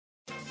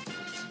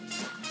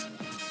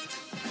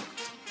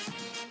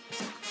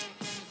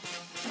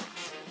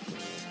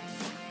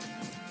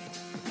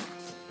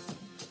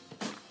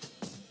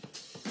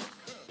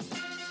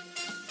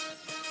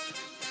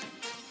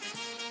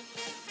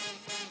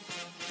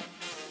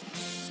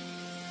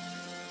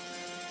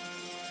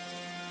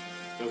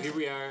So here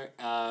we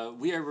are.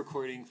 We are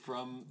recording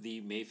from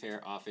the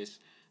Mayfair office.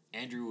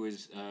 Andrew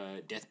was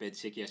deathbed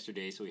sick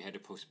yesterday, so we had to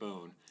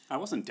postpone. I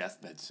wasn't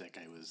deathbed sick.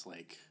 I was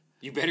like...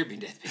 You better be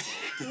deathbed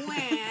sick. Wah,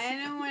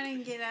 I don't want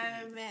to get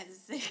out of bed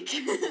sick.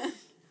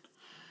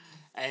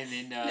 And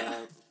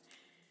then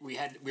we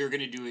were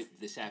going to do it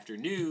this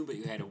afternoon, but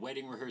you had a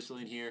wedding rehearsal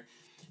in here.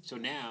 So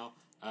now,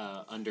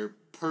 under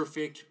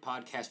perfect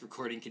podcast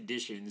recording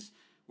conditions,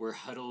 we're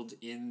huddled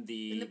in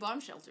the bomb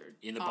shelter.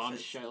 In the bomb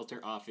shelter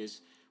office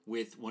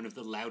with one of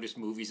the loudest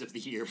movies of the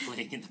year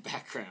playing in the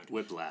background.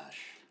 Whiplash.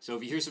 So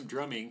if you hear some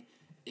drumming,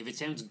 if it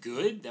sounds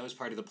good, that was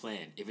part of the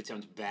plan. If it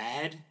sounds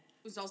bad... It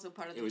was also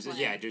part of the plan.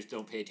 Yeah, just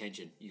don't pay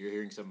attention. You're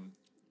hearing some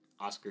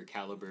Oscar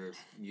caliber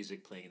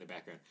music playing in the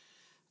background.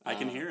 I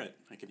can hear it.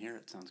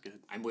 Sounds good.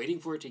 I'm waiting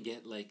for it to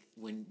get like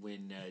when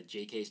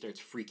JK starts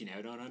freaking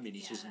out on him and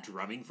he's just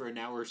drumming for an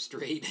hour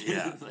straight.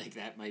 Yeah. Like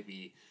that might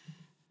be...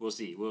 We'll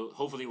see.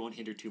 Hopefully it won't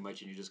hinder too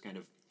much and you just kind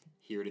of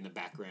hear it in the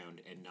background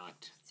and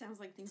not... Sounds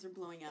like things are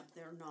blowing up.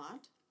 They're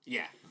not.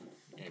 Yeah.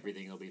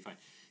 Everything will be fine.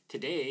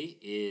 Today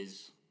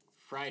is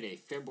Friday,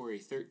 February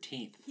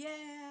 13th.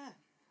 Yeah.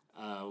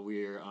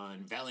 We're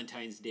on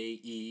Valentine's Day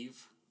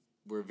Eve.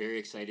 We're very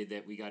excited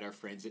that we got our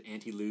friends at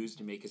Auntie Lou's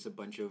to make us a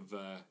bunch of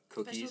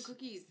cookies. Special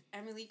cookies.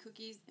 Emily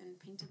cookies and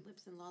Painted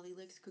Lips and Lolly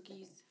Licks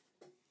cookies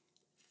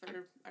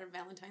for our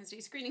Valentine's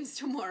Day screenings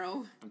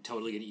tomorrow. I'm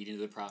totally going to eat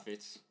into the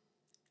profits.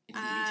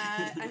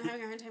 I'm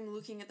having a hard time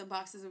looking at the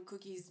boxes of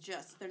cookies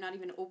they're not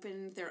even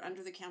open. They're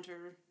under the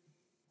counter.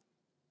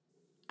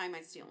 I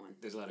might steal one.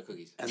 There's a lot of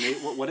cookies. And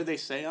what did they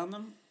say on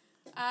them?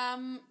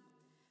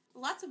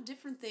 Lots of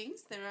different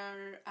things. There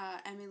are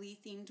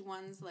Emily-themed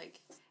ones,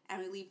 like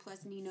Emily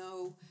plus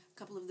Nino. A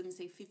couple of them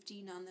say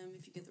 15 on them,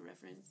 if you get the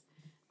reference.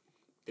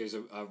 There's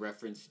a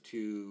reference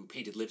to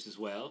Painted Lips as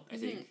well, I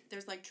think.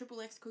 There's like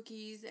XXX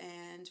cookies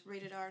and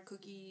Rated R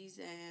cookies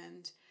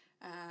and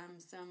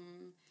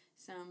some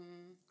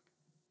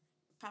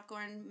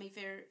popcorn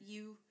Mayfair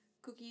U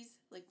cookies,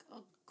 like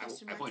all I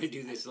want to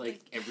do this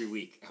like every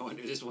week. I want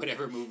to do this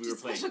whatever movie we're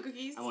playing. Special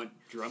cookies. I want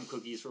drum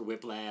cookies for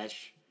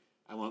Whiplash.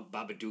 I want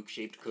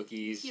Babadook-shaped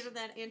cookies. Hear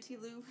that, Auntie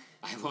Lou?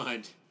 I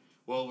want...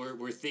 Well,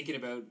 we're thinking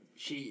about...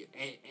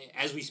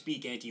 As we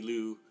speak, Auntie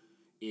Lou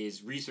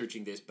is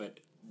researching this, but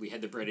we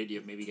had the bright idea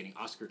of maybe getting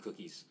Oscar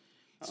cookies.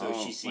 So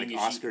she's seeing like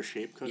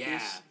Oscar-shaped cookies?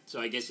 Yeah.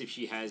 So I guess if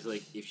she has,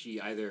 like... If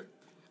she either...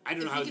 I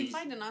don't know how you can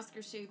find an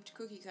Oscar-shaped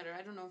cookie cutter.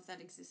 I don't know if that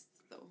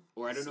exists, though.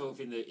 Or I don't know if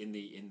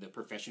in the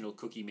professional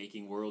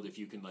cookie-making world, if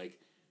you can, like,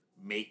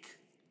 make...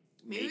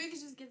 Maybe we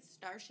could just get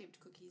star-shaped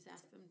cookies,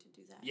 ask them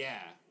to do that. Yeah.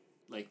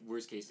 Like,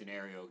 worst case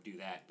scenario, do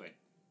that. But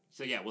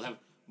so, yeah, we'll have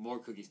more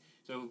cookies.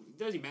 So, it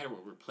doesn't matter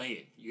what we're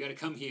playing. You got to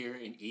come here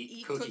and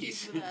eat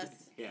cookies with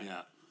us.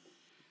 Yeah.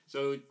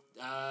 So,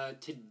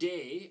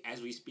 today,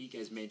 as we speak,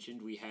 as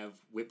mentioned, we have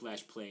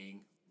Whiplash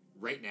playing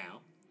right now.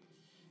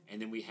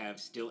 And then we have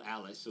Still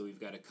Alice. So, we've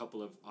got a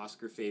couple of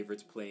Oscar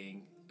favorites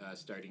playing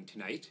starting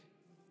tonight.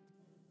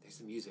 There's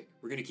the music.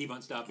 We're going to keep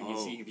on stopping and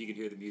seeing if you can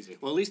hear the music.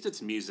 Well, at least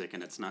it's music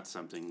and it's not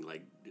something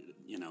like...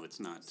 it's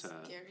not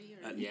scary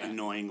or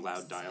annoying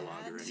loud sad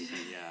dialogue or anything.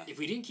 Yeah. If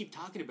we didn't keep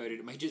talking about it,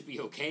 it might just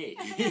be okay.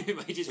 It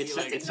might just be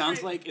like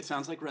it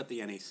sounds like we're at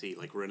the NAC,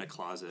 like we're in a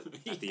closet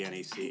at the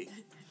NAC.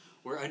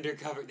 We're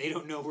undercover. They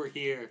don't know we're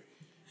here.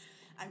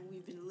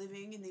 We've been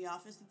living in the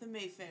office at the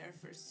Mayfair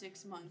for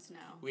 6 months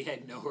now. We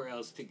had nowhere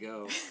else to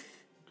go.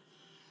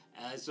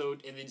 So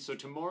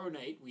tomorrow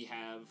night we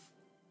have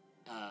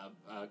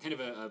kind of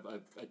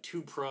a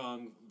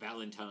two-prong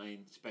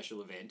Valentine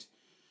special event.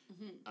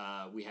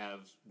 Mm-hmm. We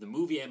have the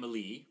movie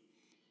Emily,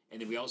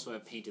 and then we also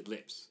have Painted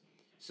Lips.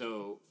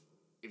 So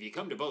if you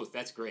come to both,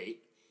 that's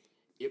great.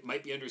 It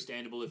might be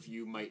understandable if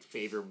you might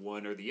favor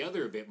one or the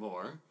other a bit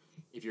more.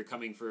 If you're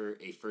coming for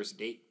a first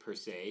date, per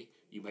se,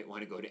 you might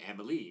want to go to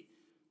Emily.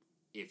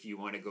 If you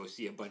want to go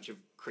see a bunch of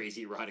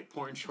crazy erotic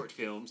porn short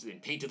films, then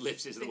Painted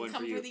Lips is the one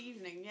for you. Come for the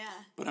evening,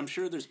 yeah. But I'm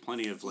sure there's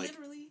plenty of, like...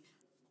 Literally.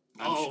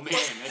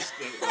 That's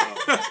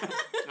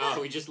the...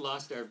 we just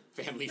lost our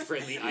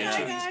family-friendly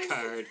iTunes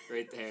card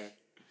right there.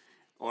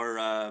 Or,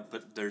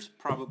 but there's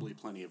probably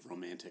plenty of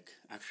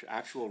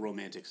actual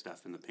romantic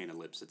stuff in the Painted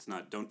Lips. It's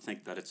not, don't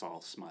think that it's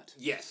all smut.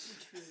 Yes.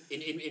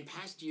 In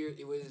past year,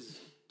 it was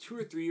 2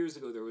 or 3 years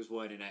ago, there was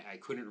one, and I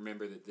couldn't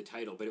remember the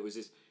title, but it was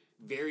this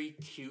very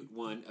cute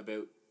one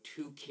about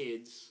two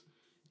kids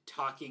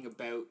talking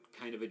about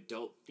kind of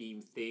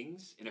adult-themed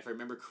things. And if I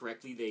remember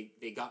correctly,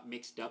 they got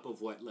mixed up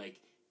of what,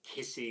 like,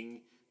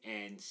 kissing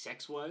and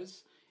sex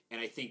was,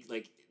 and I think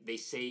like they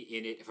say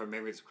in it, if I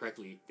remember this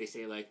correctly, they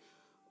say like,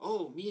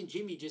 oh, me and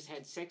Jimmy just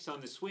had sex on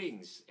the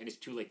swings, and it's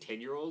two like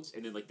 10-year-olds,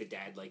 and then like the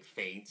dad like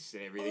faints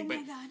and everything. Oh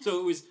my God.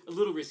 So it was a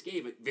little risque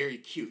but very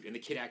cute, and the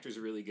kid actors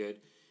are really good.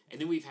 And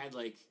then we've had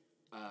like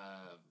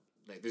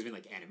there's been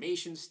like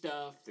animation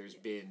stuff, there's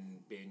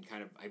been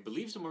kind of, I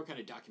believe, some more kind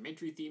of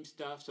documentary themed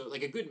stuff, so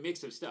like a good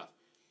mix of stuff.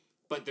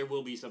 But there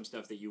will be some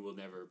stuff that you will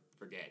never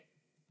forget.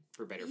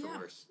 For better, for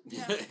worse.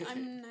 Yeah,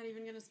 I'm not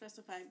even going to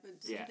specify,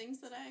 but some things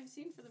that I've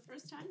seen for the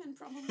first time and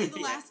probably the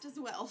last as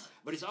well.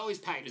 But it's always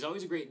packed. It's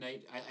always a great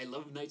night. I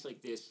love nights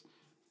like this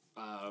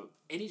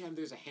anytime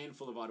there's a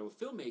handful of Ottawa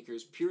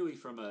filmmakers, purely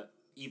from a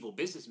evil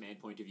businessman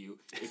point of view,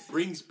 it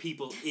brings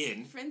people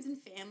in. Friends and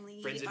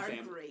family Friends and are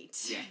fam- great,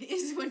 yeah.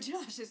 is what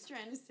Josh is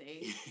trying to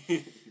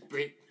say.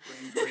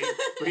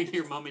 bring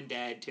your mom and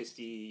dad to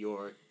see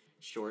your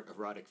short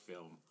erotic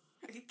film.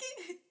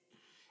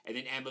 And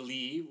then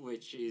Amelie,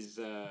 which is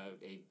a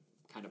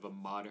kind of a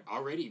modern,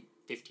 already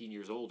 15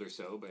 years old or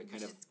so, but kind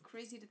Which of... is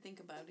crazy to think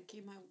about. It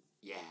came out...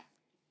 Yeah.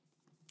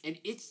 And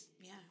it's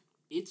Yeah.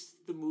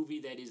 the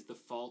movie that is the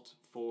fault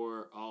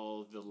for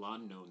all the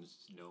lawn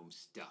gnome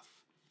stuff.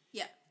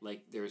 Yeah.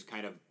 Like, there's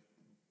kind of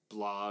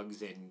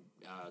blogs and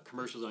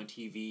commercials on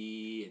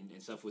TV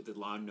and stuff with the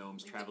lawn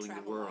gnomes Like traveling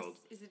the world.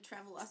 Is it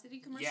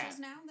Travelocity commercials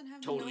now that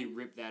have Totally the gnome?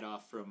 ripped that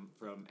off from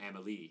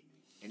Amelie.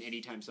 And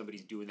anytime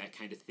somebody's doing that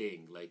kind of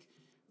thing, like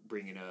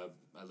bringing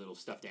a little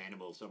stuffed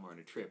animal somewhere on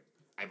a trip,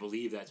 I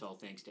believe that's all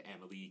thanks to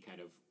Amelie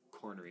kind of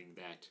cornering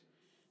that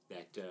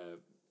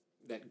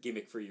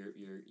gimmick for your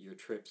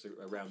trips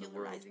around the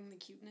world. Popularizing the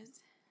cuteness.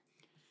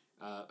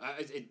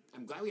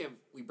 I'm glad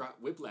we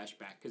brought Whiplash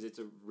back, because it's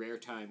a rare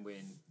time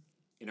when,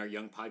 in our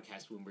young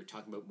podcast, when we're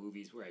talking about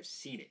movies where I've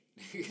seen it.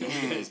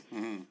 Because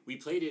we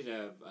played it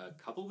a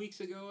couple weeks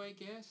ago, I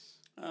guess.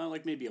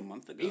 Like maybe a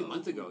month ago. Maybe a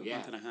month ago, yeah. A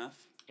month and a half.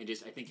 And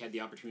just, I think, had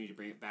the opportunity to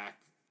bring it back,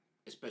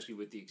 especially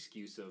with the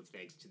excuse of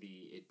thanks to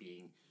it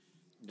being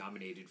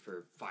nominated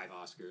for 5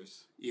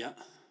 Oscars. Yeah.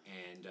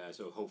 And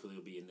so hopefully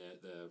it'll be in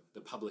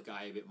the public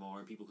eye a bit more,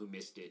 and people who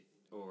missed it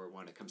or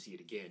want to come see it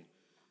again.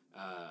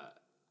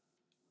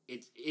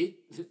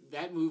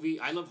 That movie,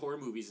 I love horror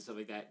movies and stuff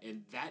like that,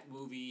 and that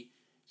movie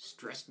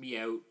stressed me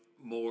out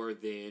more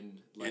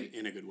than, like...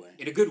 In a good way.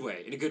 In a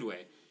good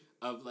way.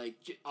 Of, like,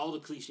 all the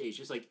cliches,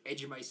 just, like,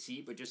 edge of my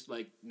seat, but just,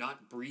 like,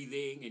 not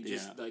breathing, and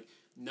just, like,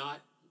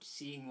 not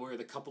seeing where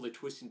the couple of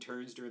twists and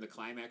turns during the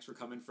climax were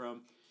coming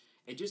from.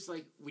 And just,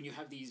 like, when you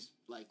have these,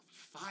 like,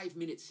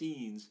 5-minute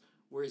scenes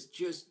where it's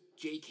just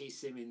J.K.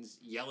 Simmons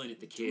yelling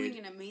at the kid.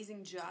 Doing an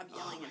amazing job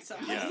yelling at God.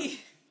 somebody.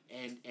 Yeah.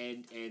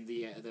 And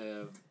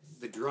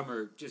the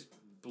drummer just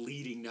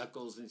bleeding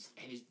knuckles, and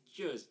it's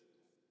just...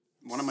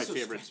 One of my so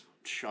favorite stressful.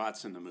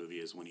 shots in the movie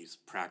is when he's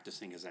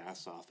practicing his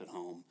ass off at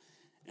home,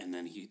 and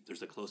then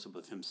there's a close-up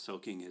of him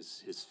soaking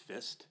his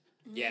fist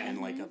in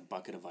like a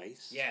bucket of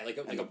ice. Yeah, like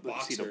a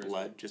boxer. See the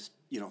blood just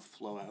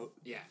flow out.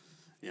 Yeah.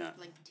 Yeah.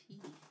 Like tea.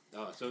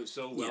 Oh,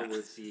 so well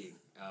worth seeing.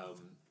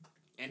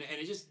 And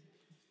it just...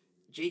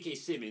 J.K.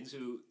 Simmons,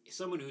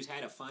 someone who's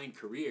had a fine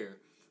career,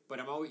 but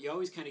you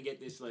always kind of get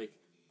this, like,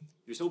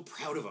 you're so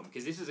proud of him,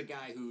 because this is a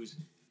guy who's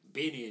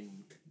been in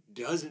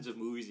dozens of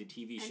movies and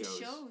TV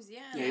shows.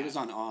 Yeah, he was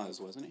on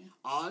Oz, wasn't he?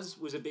 Oz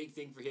was a big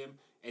thing for him,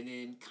 and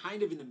then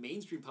kind of in the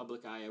mainstream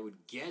public eye, I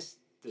would guess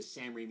the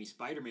Sam Raimi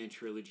Spider-Man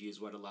trilogy is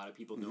what a lot of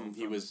people know him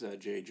from. He was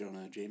J.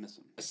 Jonah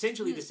Jameson.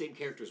 Essentially the same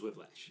character as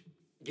Whiplash.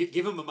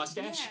 Give him a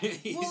mustache.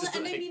 Yeah. Well,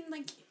 and I mean,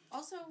 like,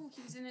 also,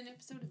 he was in an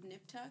episode of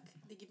Nip Tuck.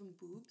 They give him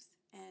boobs,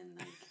 and,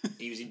 like...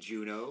 He was in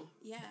Juno.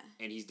 Yeah.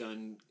 And he's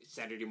done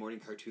Saturday morning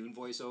cartoon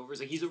voiceovers.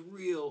 Like, he's a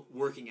real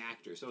working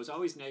actor. So it's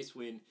always nice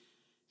when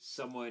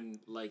someone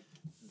like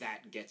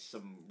that gets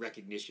some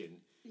recognition.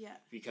 Yeah.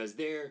 Because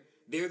they're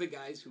the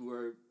guys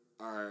who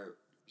are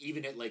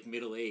even at, like,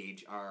 middle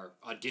age, are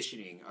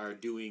auditioning, are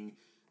doing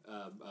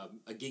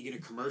a gig in a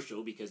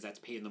commercial because that's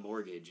paying the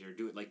mortgage, or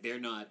like, they're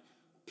not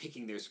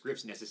picking their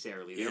scripts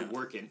necessarily. They're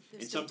working.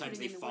 They're and still sometimes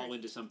they putting in the fall work.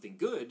 into something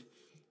good,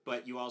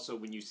 but you also,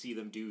 when you see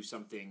them do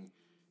something,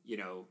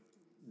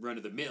 run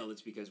of the mill,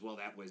 it's because, well,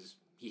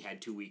 he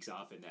had 2 weeks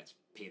off and that's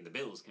paying the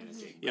bills kind of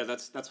thing. Yeah,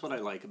 that's what I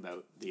like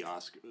about the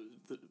Oscar.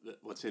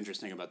 What's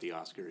interesting about the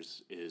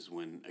Oscars is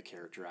when a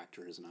character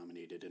actor is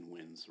nominated and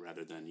wins,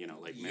 rather than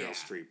like Meryl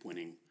Streep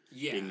winning,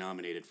 being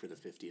nominated for the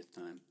 50th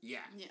time. Yeah.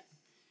 Yeah.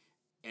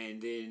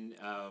 And then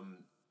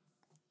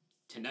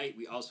tonight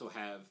we also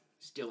have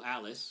Still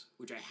Alice,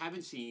 which I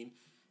haven't seen,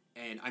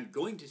 and I'm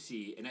going to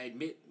see. And I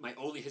admit my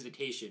only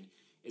hesitation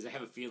is I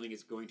have a feeling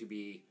it's going to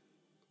be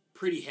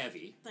pretty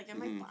heavy. Like, I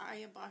might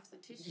buy a box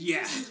of tissues Yeah.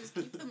 and just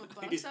keep them at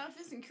box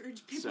office,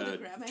 encourage people to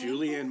grab a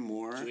Julianne handful.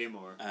 Moore. Julianne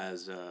Moore.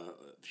 As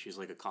she's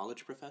like a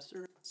college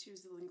professor. She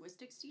was a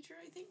linguistics teacher,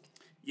 I think.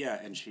 Yeah,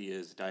 and she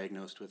is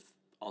diagnosed with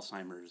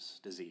Alzheimer's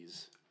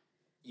disease.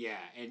 Yeah,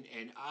 and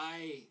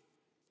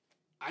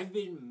I've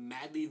been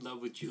madly in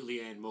love with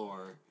Julianne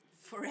Moore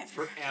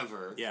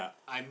forever. Yeah.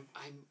 I'm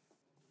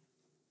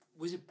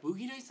was it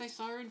Boogie Nights I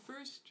saw her in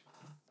first?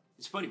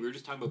 It's funny, we were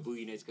just talking about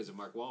Boogie Nights because of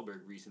Mark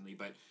Wahlberg recently,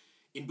 but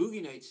in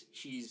Boogie Nights,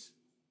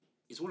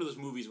 it's one of those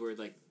movies where,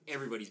 like,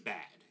 everybody's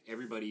bad.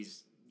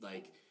 Everybody's,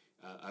 like,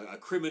 a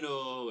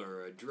criminal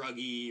or a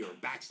druggie or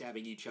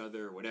backstabbing each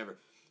other or whatever.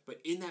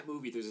 But in that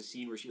movie, there's a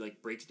scene where she,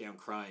 like, breaks down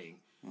crying.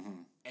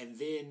 Mm-hmm. And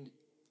then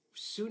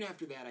soon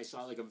after that, I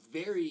saw, like,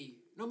 maybe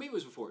it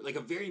was before, like,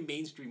 a very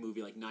mainstream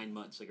movie, like 9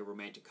 Months, like a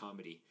romantic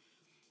comedy.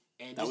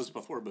 And that was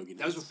before Boogie Nights.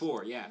 That was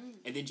before, yeah.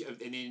 And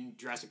then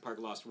Jurassic Park: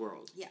 Lost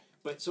World. Yeah.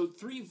 But so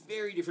 3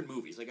 very different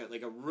movies, like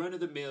a run of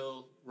the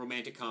mill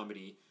romantic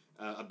comedy,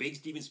 a big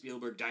Steven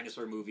Spielberg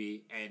dinosaur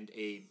movie, and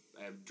a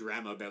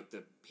drama about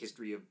the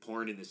history of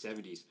porn in the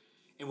 70s.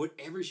 And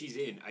whatever she's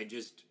in, I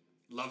just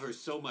love her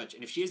so much.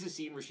 And if she has a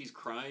scene where she's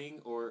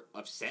crying or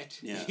upset,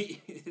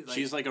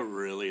 she's like a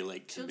really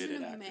like committed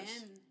Children of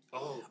actress. Men.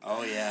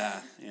 Oh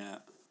yeah.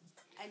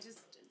 I just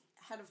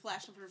had a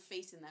flash of her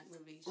face in that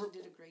movie. She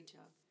did a great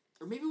job.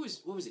 Or maybe it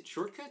was, what was it,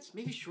 Shortcuts?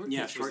 Maybe Shortcuts.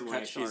 Yeah, was the one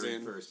I Shortcuts. saw She's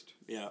in first.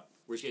 Yeah.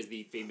 Where she has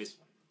the famous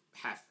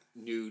half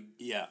nude,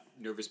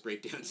 nervous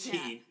breakdown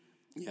scene.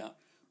 Yeah.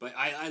 But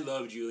I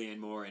love Julianne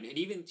Moore, and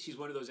even she's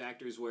one of those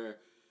actors where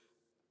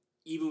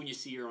even when you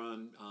see her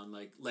on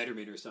like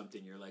Letterman or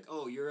something, you're like,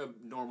 oh, you're a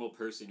normal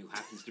person who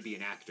happens to be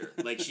an actor.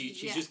 Like she's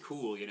just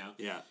cool, you know.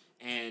 Yeah.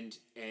 And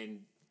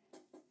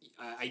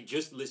I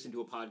just listened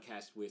to a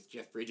podcast with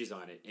Jeff Bridges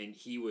on it, and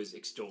he was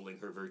extolling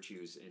her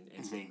virtues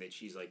and saying that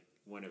she's like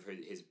one of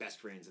his best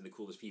friends and the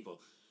coolest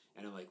people.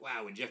 And I'm like,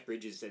 wow, when Jeff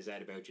Bridges says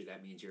that about you,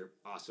 that means you're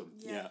awesome.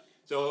 Yeah.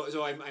 So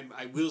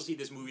I will see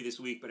this movie this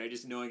week, but I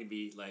just know I'm gonna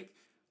be like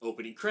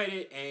opening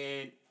credit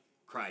and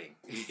crying.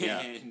 Yeah.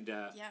 And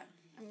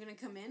I'm gonna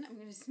come in. I'm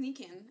gonna sneak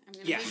in. I'm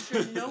gonna make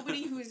sure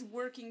nobody who is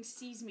working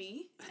sees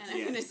me, and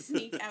I'm gonna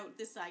sneak out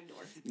the side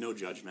door. No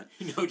judgment.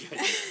 No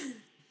judgment.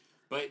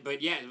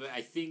 But yeah,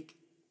 I think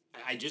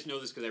I just know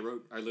this because I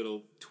wrote our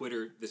little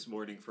Twitter this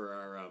morning for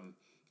our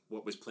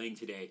what was playing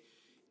today,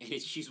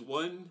 and she's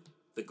won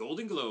the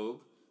Golden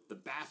Globe, the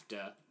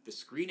BAFTA, the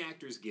Screen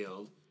Actors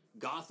Guild,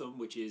 Gotham,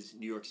 which is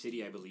New York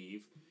City, I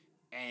believe,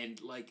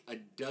 and like a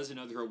dozen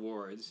other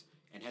awards,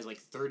 and has like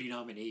 30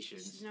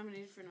 nominations. She's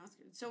nominated for an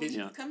Oscar, so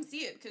come see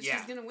it because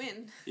she's gonna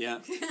win. Yeah.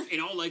 In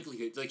all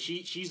likelihood, like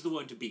she's the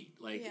one to beat.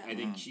 Like I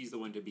think she's the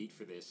one to beat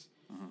for this.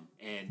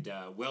 And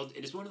and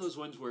it's one of those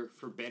ones where,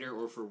 for better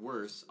or for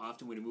worse,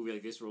 often when a movie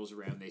like this rolls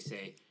around, they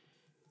say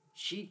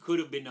she could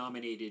have been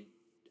nominated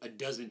a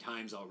dozen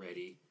times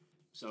already,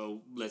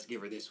 so let's give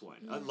her this one.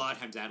 A lot of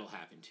times that'll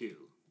happen too,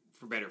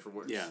 for better or for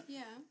worse.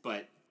 Yeah.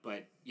 But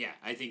yeah,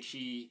 I think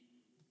she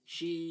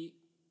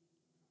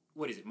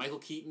what is it? Michael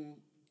Keaton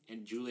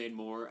and Julianne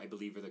Moore, I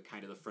believe, are the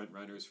kind of the front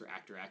runners for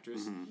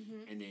actor-actress.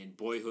 And then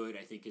Boyhood,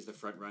 I think, is the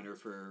front runner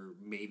for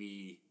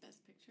maybe Best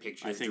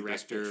Picture, I think director,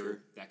 Best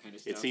Picture. that kind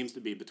of stuff. It seems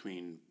to be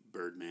between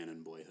Birdman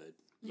and Boyhood.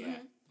 Yeah.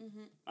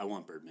 I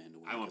want Birdman to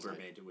win. I want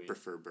Birdman to win.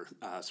 Prefer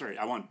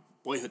I want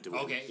Boyhood to win.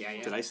 Okay,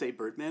 yeah. Did I say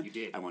Birdman? You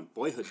did. I want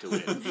Boyhood to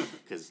win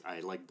because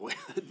I like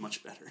Boyhood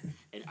much better.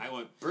 And I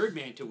want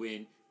Birdman to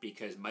win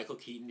because Michael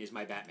Keaton is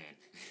my Batman.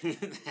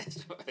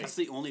 That's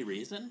the only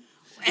reason?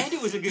 And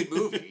it was a good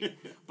movie.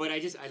 But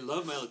I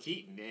love Michael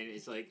Keaton, and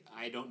it's like,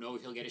 I don't know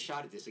if he'll get a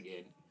shot at this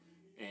again.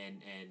 And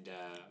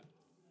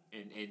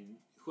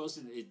who else?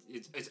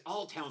 It's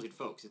all talented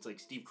folks. It's like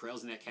Steve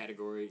Carell's in that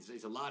category.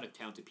 It's a lot of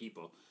talented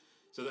people.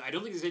 So I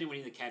don't think there's anyone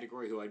in the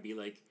category who I'd be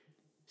like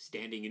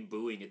standing and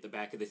booing at the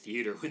back of the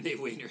theater when they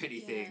win or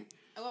anything.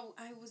 Yeah. Well,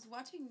 I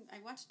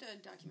watched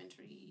a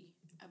documentary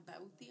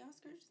about the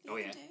Oscars the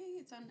other day.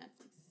 It's on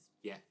Netflix.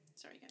 Yeah.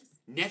 Sorry, guys.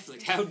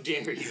 Netflix, how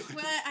dare you?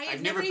 Well,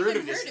 I've never heard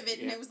of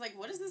it, and I was like,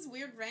 what is this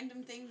weird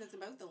random thing that's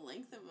about the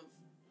length of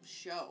a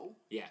show?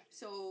 Yeah.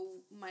 So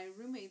my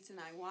roommates and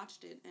I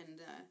watched it, and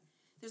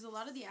there's a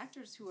lot of the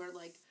actors who are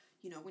like,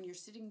 you know, when you're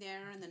sitting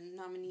there and the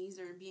nominees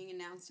are being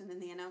announced and then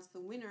they announce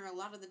the winner, a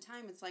lot of the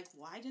time it's like,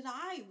 why did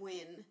I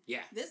win?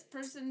 Yeah. This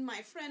person,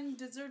 my friend,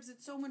 deserves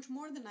it so much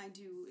more than I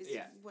do, is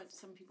what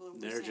some people are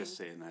saying. They're just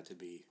saying that to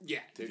be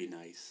be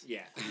nice.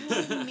 Yeah.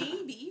 Well,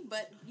 maybe,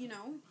 but, you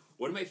know.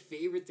 One of my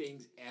favorite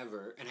things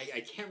ever, and I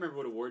can't remember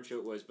what award show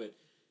it was, but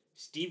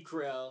Steve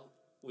Carell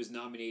was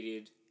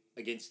nominated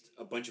against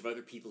a bunch of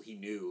other people he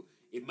knew.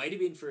 It might have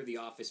been for The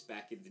Office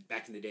back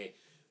in the day.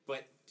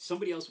 But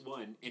somebody else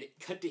won, and it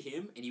cut to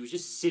him, and he was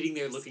just sitting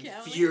there looking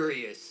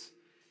furious.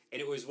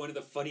 And it was one of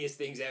the funniest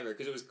things ever,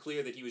 because it was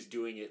clear that he was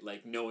doing it,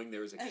 like, knowing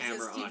there was a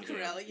camera on him.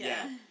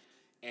 Yeah.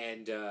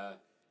 And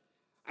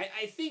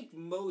I think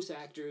most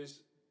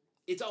actors,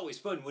 it's always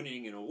fun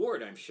winning an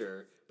award, I'm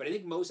sure, but I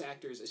think most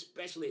actors,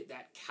 especially at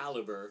that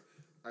caliber,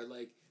 are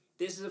like,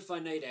 this is a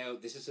fun night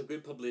out, this is some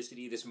good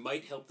publicity, this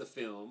might help the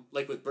film.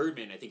 Like with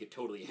Birdman, I think it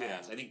totally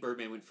has. Yeah. I think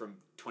Birdman went from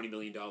 $20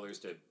 million to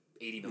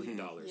 $80 million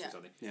or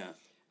something. Yeah.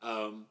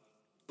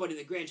 But in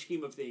the grand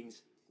scheme of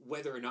things,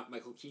 whether or not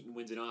Michael Keaton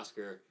wins an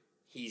Oscar,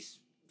 he's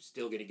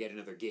still going to get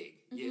another gig.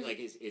 Yeah, like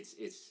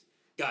it's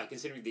God,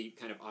 considering the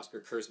kind of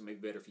Oscar curse, it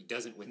might be better if he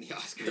doesn't win the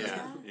Oscar.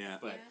 Yeah.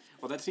 But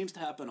well, that seems to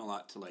happen a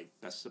lot to like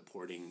best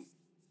supporting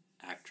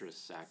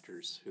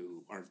actors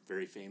who aren't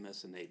very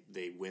famous and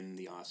they win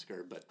the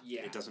Oscar, but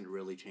it doesn't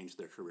really change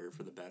their career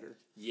for the better.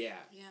 Yeah.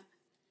 Yeah.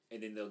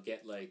 And then they'll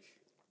get like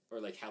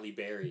Halle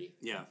Berry.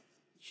 Yeah.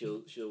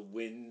 She'll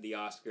win the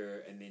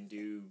Oscar and then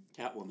do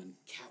Catwoman.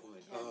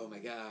 Oh my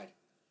God.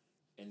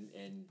 And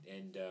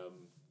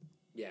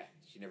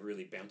she never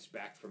really bounced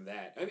back from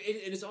that. I mean,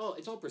 and it's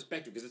all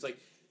perspective, because it's like,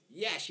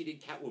 yeah, she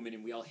did Catwoman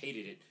and we all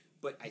hated it,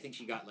 but I think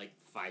she got like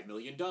 $5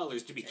 million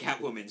to be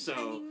Catwoman.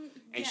 So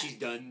she's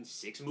done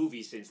 6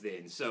 movies since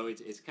then. So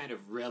it's kind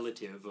of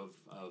relative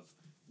of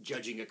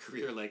judging a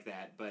career like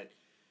that. But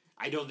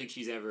I don't think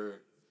she's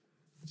ever.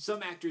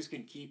 Some actors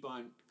can keep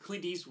on.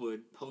 Clint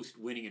Eastwood, post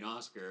winning an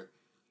Oscar,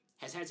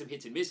 has had some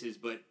hits and misses,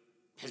 but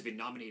has been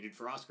nominated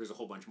for Oscars a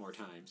whole bunch more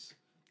times,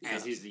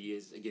 as he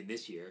is again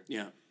this year.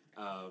 Yeah.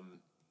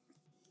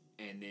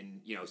 And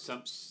then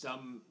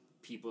some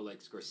people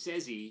like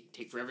Scorsese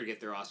take forever to get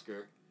their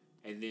Oscar,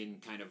 and then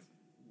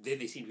then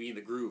they seem to be in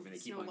the groove and they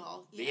keep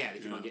Snowball. They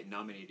keep on getting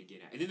nominated again.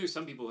 And then there's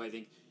some people who I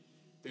think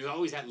there's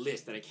always that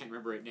list that I can't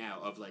remember it now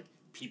of like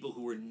people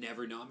who were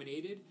never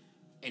nominated,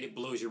 and it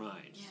blows your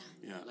mind.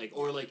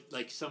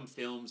 Like some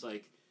films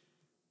like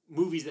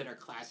movies that are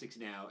classics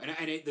now, and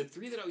the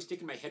three that always stick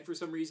in my head for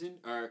some reason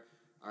are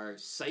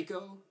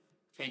Psycho,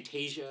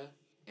 Fantasia,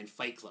 and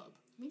Fight Club.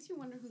 Makes you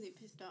wonder who they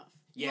pissed off.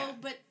 Yeah. Well,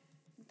 but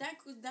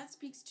that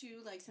speaks to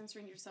like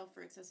censoring yourself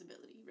for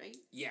accessibility, right?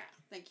 Yeah.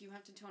 Like you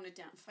have to tone it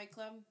down. Fight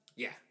Club.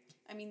 Yeah.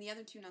 I mean, the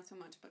other two not so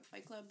much, but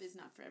Fight Club is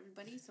not for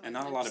everybody. So and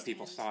not a lot of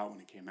people saw it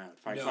when it came out.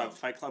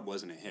 Fight Club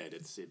wasn't a hit.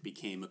 It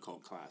became a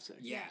cult classic.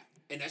 Yeah.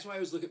 And that's why I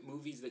always look at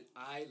movies that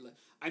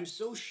I'm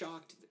so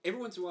shocked. Every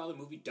once in a while a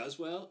movie does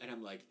well, and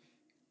I'm like,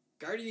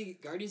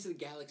 Guardians of the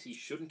Galaxy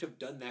shouldn't have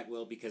done that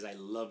well because I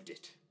loved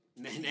it.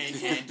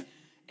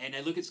 And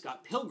I look at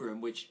Scott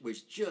Pilgrim, which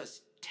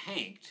just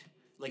tanked,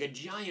 like a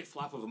giant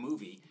flop of a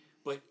movie,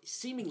 but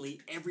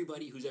seemingly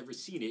everybody who's ever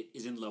seen it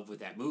is in love with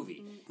that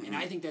movie. Mm-hmm. And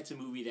I think that's a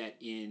movie that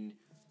in,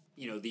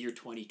 the year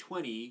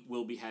 2020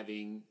 will be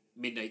having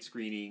midnight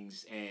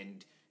screenings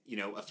and,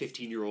 a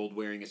 15-year-old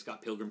wearing a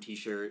Scott Pilgrim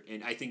t-shirt,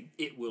 and I think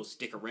it will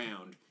stick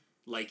around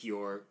like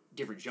your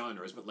different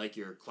genres, but like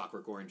your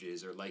Clockwork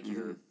Oranges or like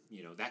your,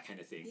 that kind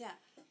of thing. Yeah.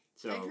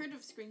 So I've heard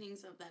of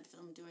screenings of that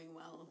film doing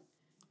well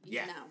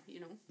now,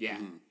 Yeah.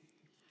 Mm-hmm.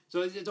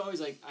 So it's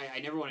always like, I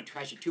never want to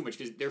trash it too much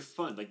because they're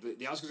fun. Like,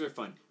 the Oscars are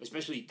fun,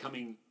 especially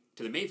coming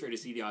to the Mayfair to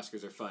see the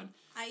Oscars are fun.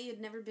 I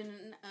had never been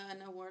an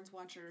awards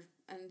watcher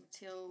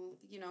until,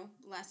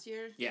 last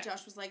year. Yeah.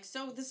 Josh was like,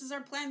 so this is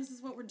our plan. This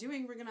is what we're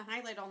doing. We're going to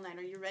highlight all night.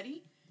 Are you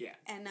ready? Yeah.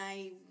 And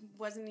I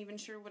wasn't even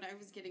sure what I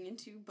was getting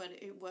into, but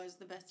it was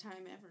the best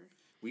time ever.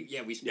 We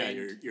spend...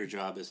 Yeah, your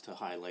job is to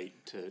highlight,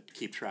 to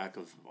keep track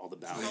of all the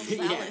ballots. All the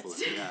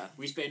ballots. Yeah.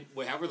 We spend,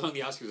 however long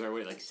the Oscars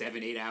are, like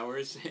 7-8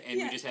 hours,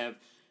 and we just have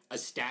a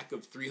stack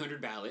of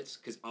 300 ballots,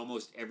 because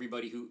almost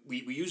everybody who...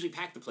 We usually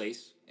pack the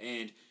place,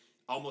 and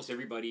almost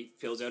everybody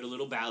fills out a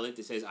little ballot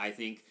that says, I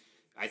think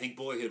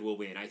Boyhood will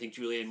win, I think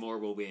Julianne Moore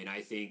will win,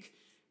 I think,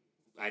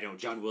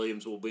 John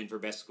Williams will win for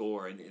best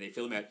score, and they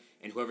fill them out,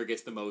 and whoever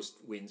gets the most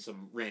wins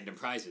some random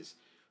prizes.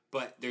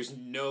 But there's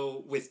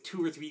with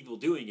 2 or 3 people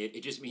doing it,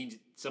 it just means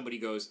somebody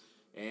goes,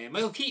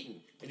 Michael Keaton,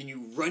 and then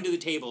you run to the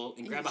table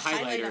and grab a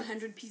highlighter. Highlight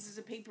 100 pieces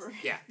of paper.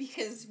 Yeah.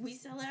 Because we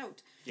sell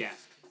out. Yeah.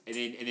 And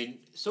then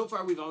so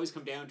far we've always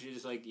come down to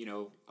just like,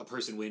 a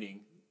person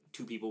winning,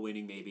 2 people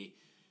winning maybe.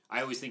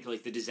 I always think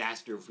like the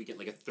disaster if we get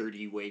like a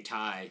 30-way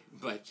tie,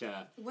 but...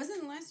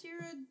 Wasn't last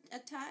year a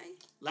tie?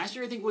 Last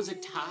year I think was a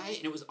tie,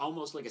 and it was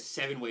almost like a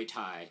 7-way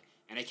tie.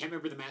 And I can't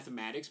remember the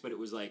mathematics, but it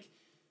was like,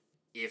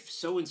 if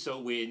so-and-so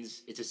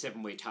wins, it's a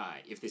 7-way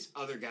tie. If this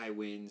other guy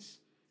wins,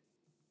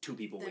 2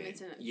 people then win.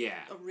 It's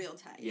a real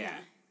tie. Yeah.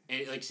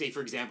 And like, say,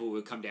 for example, it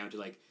would come down to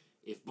like,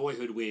 if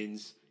Boyhood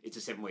wins, it's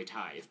a 7-way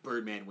tie. If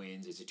Birdman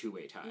wins, it's a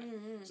 2-way tie.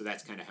 Mm-hmm. So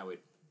that's kind of how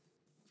it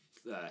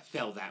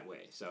fell that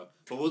way. So,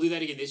 but we'll do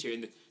that again this year.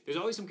 And there's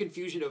always some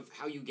confusion of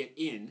how you get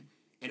in.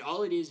 And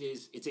all it is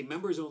it's a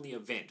members-only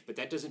event. But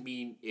that doesn't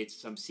mean it's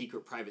some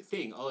secret private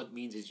thing. All it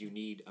means is you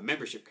need a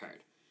membership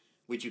card,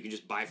 which you can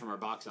just buy from our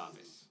box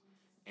office.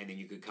 And then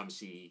you could come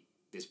see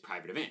this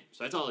private event.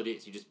 So that's all it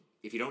is. You just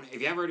if you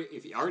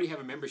already have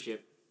a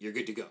membership, you're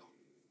good to go.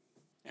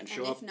 And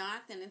if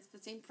not, then it's the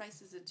same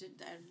price as a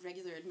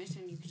regular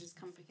admission. You can just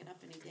come pick it up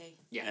any day.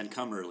 Yeah, and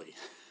come early.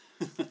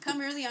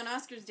 Come early on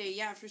Oscars Day,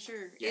 yeah, for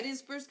sure. Yeah. It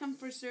is first come,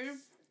 first serve.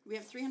 We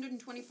have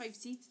 325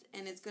 seats,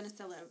 and it's going to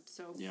sell out.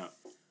 So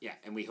yeah,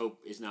 and we hope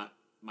it's not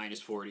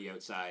 -40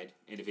 outside.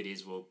 And if it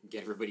is, we'll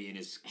get everybody in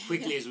as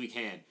quickly as we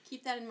can.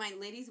 Keep that in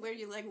mind, ladies. Wear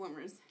your leg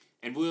warmers.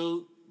 And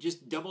we'll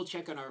just double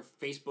check on our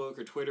Facebook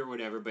or Twitter or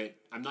whatever, but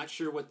I'm not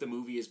sure what the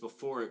movie is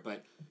before it,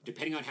 but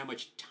depending on how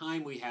much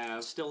time we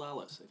have... Still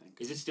Alice, I think.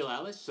 Is it Still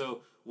Alice?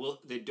 So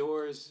the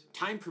doors,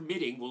 time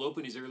permitting, will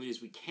open as early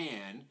as we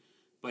can,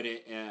 but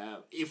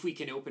if we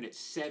can open at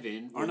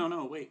 7...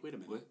 no, wait a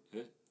minute. What?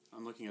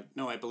 I'm looking at...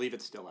 No, I believe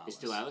it's Still Alice. It's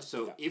Still Alice?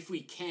 So if we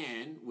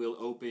can, we'll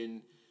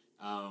open...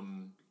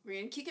 We're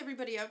going to kick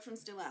everybody out from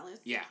Still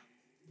Alice. Yeah.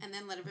 And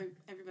then let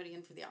everybody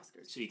in for the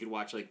Oscars. So you could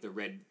watch like the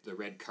red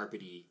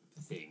carpety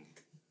thing,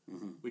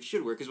 which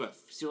should work. Because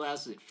Still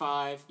Alice is at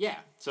 5. Yeah.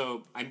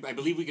 So I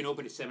believe we can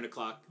open at 7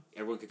 o'clock.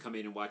 Everyone could come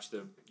in and watch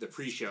the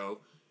pre-show,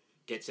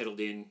 get settled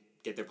in,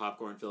 get their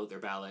popcorn, fill out their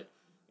ballot,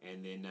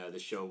 and then the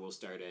show will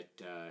start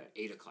at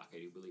 8 o'clock, I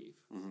do believe.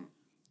 Mm-hmm.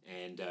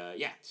 And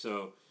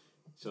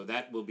so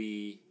that will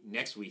be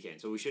next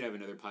weekend. So we should have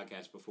another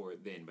podcast before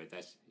then. But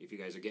that's if you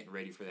guys are getting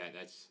ready for that.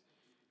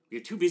 We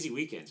have 2 busy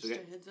weekends. Just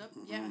a heads up,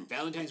 yeah.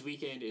 Valentine's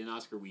weekend and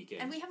Oscar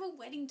weekend. And we have a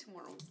wedding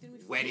tomorrow. It's gonna be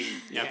fun. Wedding.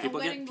 Yeah,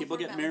 people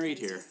get married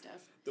here.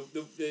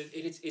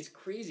 It's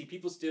crazy.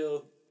 People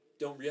still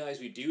don't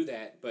realize we do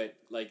that, but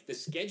like the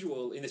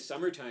schedule in the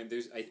summertime,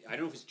 I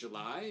don't know if it's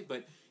July,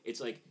 but it's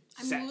like...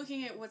 I'm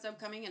looking at what's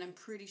upcoming, and I'm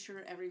pretty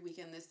sure every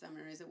weekend this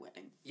summer is a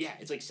wedding. Yeah,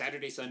 it's like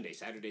Saturday, Sunday,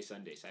 Saturday,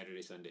 Sunday,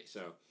 Saturday, Sunday.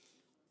 So,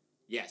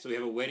 Yeah, so we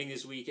have a wedding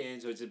this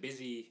weekend, so it's a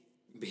busy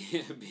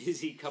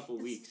couple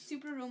weeks.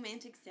 Super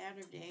romantic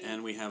Saturday.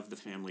 And we have the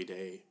Family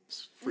Day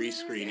free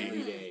screening.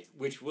 Family Day,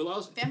 which will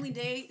also... Family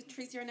Day,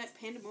 Tracy Arnett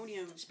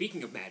Pandemonium.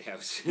 Speaking of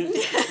Madhouse,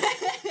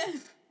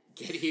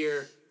 get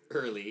here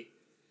early.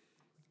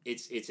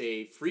 It's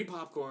a free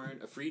popcorn,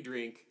 a free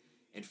drink,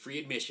 and free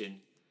admission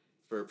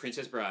for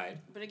Princess Bride.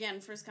 But again,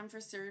 first come,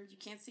 first served. You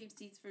can't save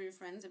seats for your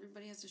friends.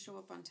 Everybody has to show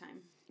up on time.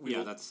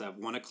 That's at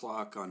 1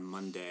 o'clock on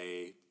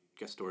Monday.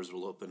 Guest doors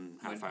will open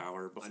half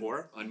hour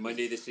before. On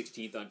Monday the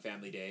 16th on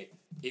Family Day.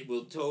 It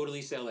will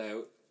totally sell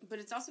out. But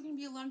it's also going to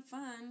be a lot of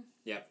fun.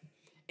 Yep.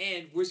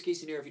 And worst case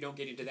scenario, if you don't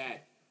get into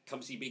that,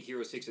 come see Big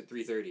Hero 6 at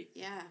 3:30.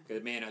 Yeah.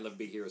 Because, man, I love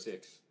Big Hero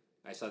 6.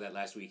 I saw that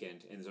last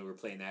weekend, and so we're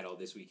playing that all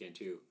this weekend,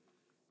 too.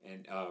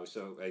 And,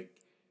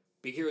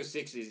 Big Hero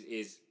 6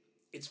 is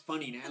it's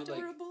funny now.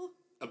 Adorable. Like,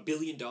 $1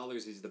 billion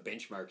is the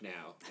benchmark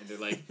now. And they're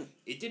like,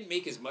 it didn't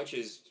make as much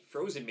as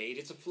Frozen made.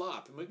 It's a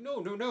flop. I'm like,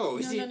 no.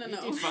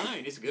 It's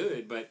fine. It's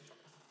good. But,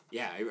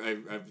 yeah,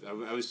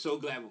 I was so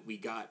glad we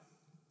got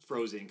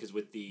Frozen, because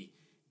with the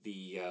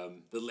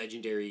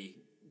legendary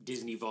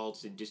Disney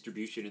vaults and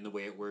distribution and the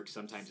way it works,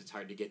 sometimes it's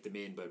hard to get them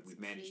in, but we've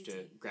managed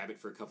to grab it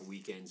for a couple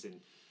weekends.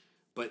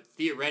 But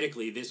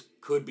theoretically, this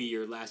could be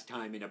your last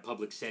time in a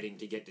public setting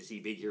to get to see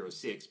Big Hero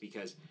 6,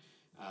 because...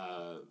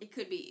 it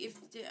could be. Is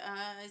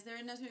there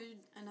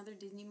another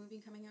Disney movie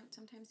coming out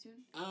sometime soon?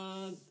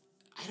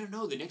 I don't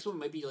know. The next one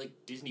might be like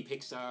Disney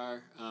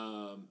Pixar,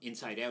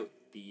 Inside Out,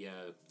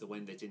 the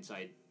one that's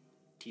inside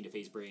Tina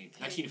Fey's brain.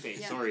 Not Tina Fey,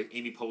 sorry,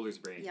 Amy Poehler's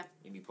brain. Yeah.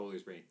 Amy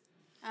Poehler's brain.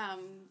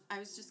 I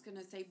was just going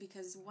to say,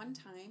 because one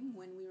time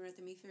when we were at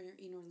the Mayfair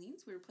in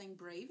Orleans, we were playing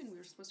Brave, and we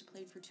were supposed to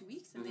play it for 2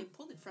 weeks, and they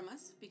pulled it from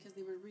us because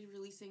they were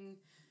re-releasing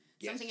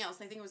something else.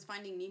 I think it was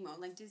Finding Nemo.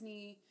 Like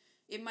Disney,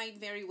 it might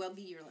very well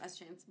be your last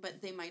chance,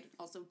 but they might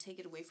also take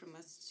it away from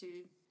us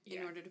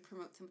in order to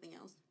promote something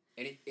else.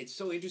 And it's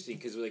so interesting,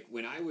 because like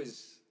when I'm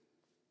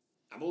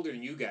older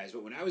than you guys,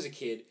 but when I was a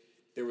kid,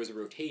 there was a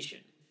rotation,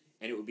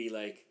 and it would be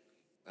like,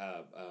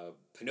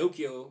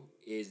 Pinocchio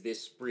is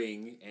this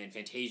spring, and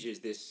Fantasia is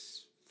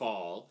this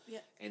fall,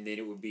 and then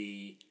it would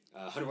be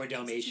 101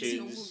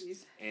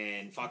 Dalmatians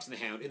and Fox and the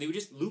Hound, and they would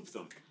just loop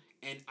them.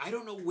 And I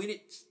don't know when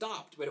it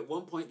stopped, but at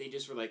one point they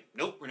just were like,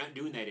 nope, we're not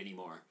doing that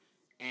anymore.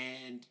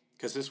 And...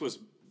 Because this was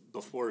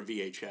before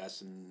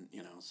VHS, and,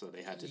 so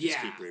they had to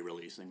just keep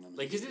re-releasing them.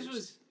 Like, because this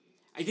was...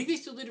 I think they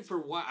still did it for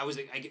a while. I was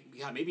like,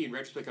 maybe in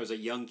retrospect I was a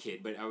young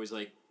kid, but I was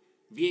like,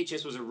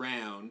 VHS was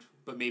around,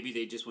 but maybe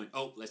they just went,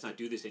 oh, let's not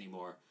do this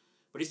anymore.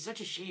 But it's such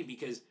a shame,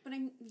 because... But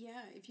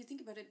if you think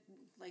about it,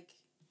 like,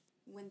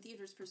 when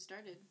theaters first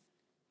started...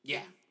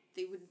 Yeah.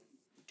 They would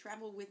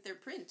travel with their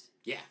print.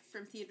 Yeah.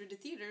 From theater to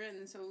theater,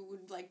 and so it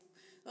would, like,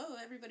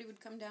 everybody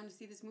would come down to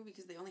see this movie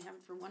because they only have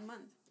it for 1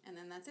 month, and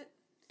then that's it.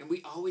 And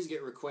we always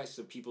get requests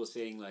of people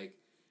saying, like,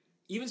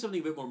 even something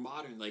a bit more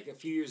modern, like a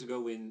few years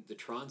ago when the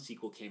Tron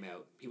sequel came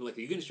out, people were like,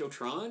 are you going to show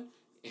Tron?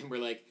 And we're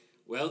like,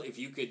 well, if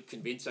you could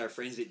convince our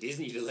friends at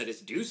Disney to let us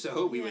do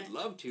so, we would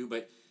love to,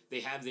 but they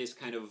have this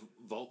kind of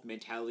vault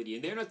mentality,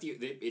 and they're not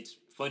it's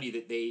funny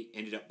that they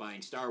ended up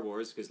buying Star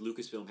Wars, because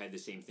Lucasfilm had the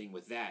same thing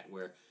with that,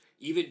 where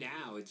even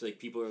now, it's like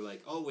people are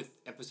like, oh, with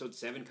Episode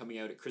 7 coming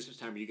out at Christmas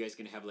time, are you guys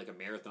going to have like a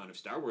marathon of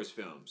Star Wars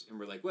films? And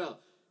we're like, well,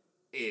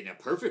 in a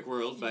perfect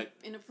world, but...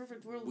 In a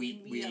perfect world,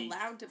 we'd be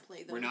allowed to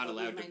play them. We're not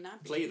allowed to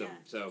play them.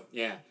 So,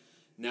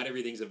 not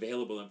everything's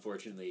available,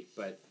 unfortunately.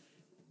 But,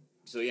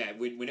 so yeah,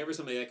 whenever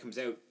something like that comes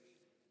out,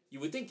 you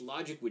would think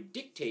logic would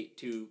dictate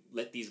to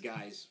let these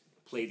guys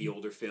play the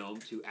older film,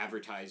 to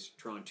advertise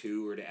Tron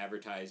 2, or to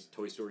advertise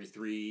Toy Story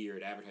 3, or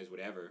to advertise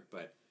whatever,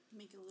 but...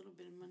 Make a little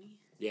bit of money.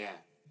 Yeah.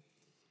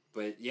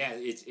 But, yeah,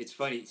 it's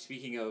funny.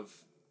 Speaking of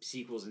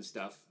sequels and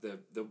stuff, the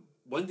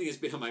one thing that's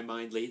been on my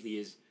mind lately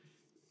is,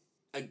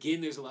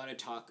 again, there's a lot of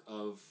talk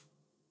of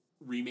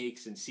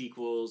remakes and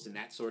sequels and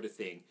that sort of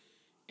thing.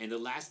 And the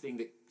last thing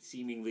that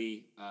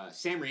seemingly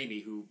Sam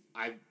Raimi, who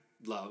I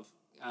love,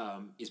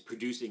 is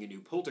producing a new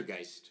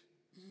Poltergeist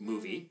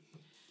movie.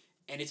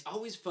 And it's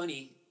always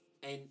funny,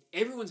 and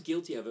everyone's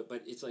guilty of it,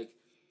 but it's like,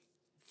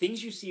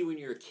 things you see when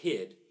you're a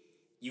kid,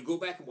 you go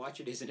back and watch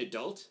it as an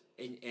adult,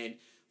 and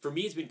for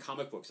me it's been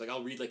comic books. Like,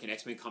 I'll read like an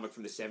X-Men comic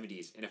from the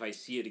 70s, and if I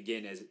see it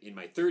again as in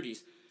my 30s,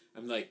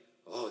 I'm like,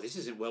 oh, this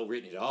isn't well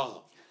written at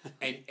all.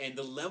 and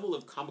the level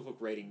of comic book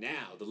writing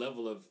now, the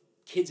level of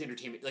kids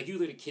entertainment, like you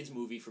look at a kids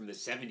movie from the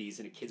 70s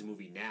and a kids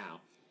movie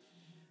now.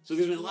 So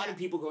there's been a lot of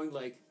people going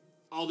like,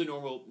 all the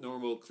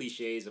normal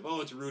cliches of,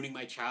 oh, it's ruining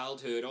my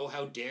childhood, oh,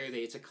 how dare they,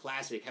 it's a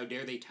classic, how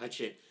dare they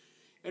touch it.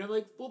 And I'm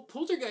like, well,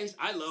 Poltergeist,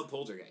 I love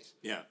Poltergeist.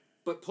 Yeah.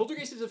 But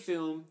Poltergeist is a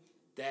film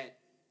that,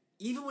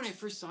 even when I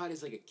first saw it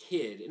as like a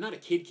kid, and not a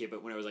kid,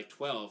 but when I was like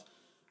 12,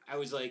 I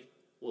was like,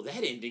 well,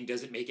 that ending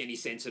doesn't make any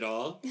sense at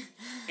all.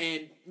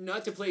 And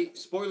not to play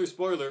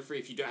spoiler for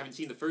if you haven't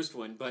seen the first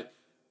one, but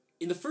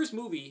in the first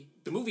movie,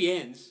 the movie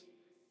ends,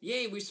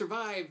 yay, we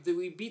survived,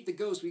 we beat the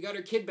ghost, we got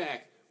our kid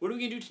back, what are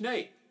we going to do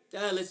tonight?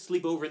 Let's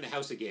sleep over in the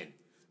house again.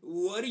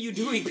 What are you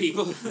doing,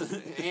 people?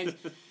 and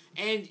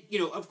And,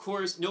 of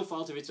course, no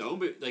fault of its own,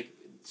 but, like,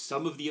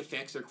 some of the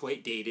effects are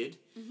quite dated.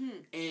 Mm-hmm.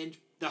 And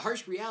the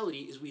harsh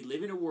reality is we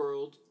live in a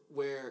world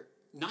where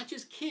not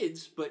just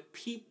kids, but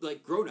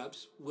like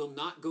grown-ups will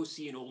not go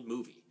see an old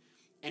movie.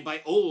 And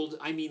by old,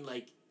 I mean,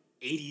 like,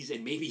 80s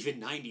and maybe even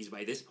 90s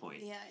by this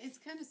point. Yeah, it's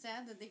kind of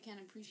sad that they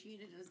can't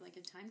appreciate it as, like,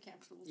 a time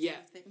capsule sort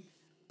of thing.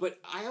 But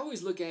I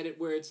always look at it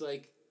where it's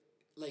like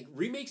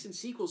remakes and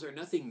sequels are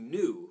nothing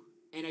new.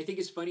 And I think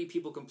it's funny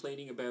people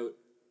complaining about,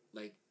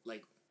 like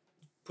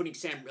putting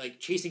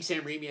chasing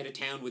Sam Raimi out of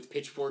town with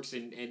pitchforks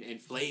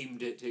and flame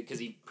because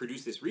he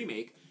produced this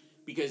remake,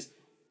 because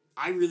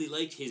I really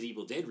liked his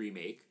Evil Dead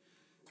remake,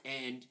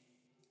 and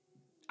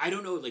I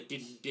don't know, like,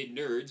 did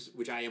nerds,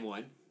 which I am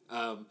one,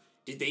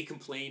 did they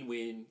complain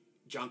when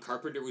John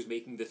Carpenter was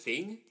making The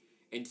Thing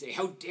and say,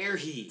 how dare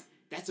he?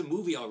 That's a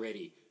movie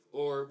already.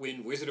 Or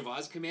when Wizard of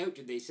Oz came out,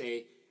 did they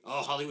say,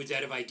 oh, Hollywood's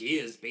out of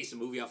ideas, base a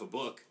movie off a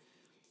book?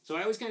 So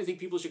I always kind of think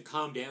people should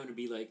calm down and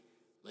be like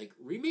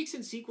remakes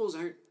and sequels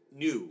aren't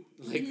new.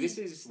 Like, this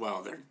is...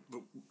 Well,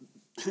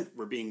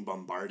 we're being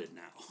bombarded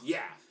now. Yeah.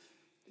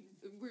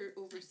 We're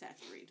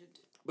oversaturated.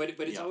 But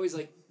it's always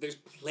like, there's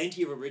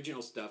plenty of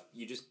original stuff.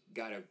 You just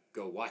gotta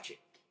go watch it.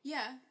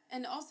 Yeah,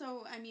 and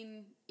also, I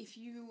mean, if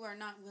you are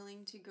not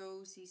willing to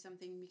go see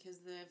something because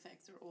the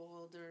effects are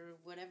old or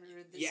whatever,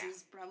 this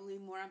is probably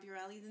more up your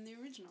alley than the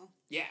original.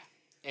 Yeah,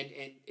 and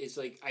it's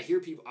like, I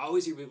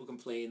always hear people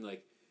complain,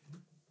 like,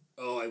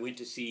 oh, I went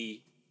to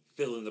see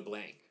fill in the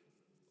blank.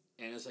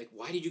 And I was like,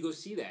 why did you go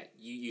see that?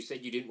 You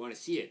said you didn't want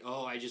to see it.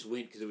 Oh, I just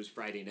went because it was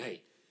Friday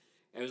night.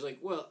 And I was like,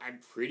 well, I'm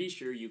pretty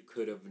sure you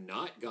could have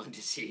not gone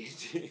to see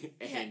it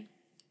and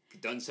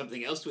done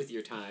something else with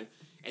your time.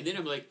 And then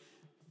I'm like,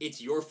 it's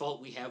your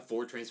fault we have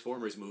 4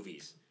 Transformers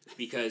movies,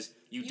 because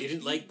you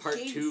didn't like part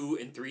 2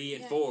 and 3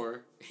 and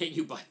 4, and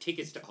you bought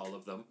tickets to all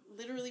of them.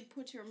 Literally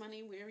put your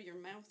money where your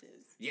mouth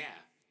is. Yeah.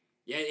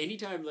 Yeah,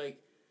 anytime, like,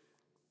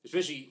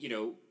 especially,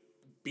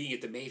 being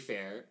at the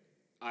Mayfair,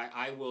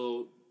 I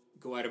will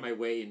go out of my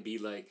way and be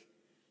like,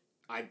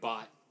 I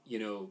bought,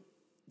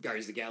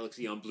 Guardians of the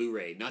Galaxy on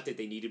Blu-ray. Not that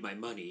they needed my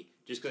money,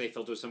 just because I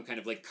felt it was some kind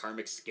of, like,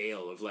 karmic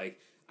scale of, like,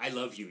 I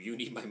love you, you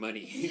need my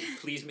money.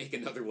 Please make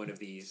another one of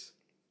these.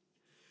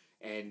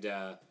 And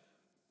I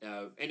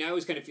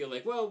always kind of feel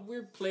like, well,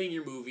 we're playing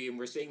your movie and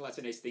we're saying lots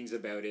of nice things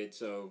about it,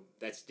 so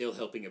that's still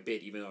helping a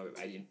bit, even though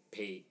I didn't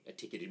pay a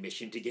ticket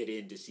admission to get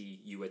in to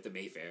see you at the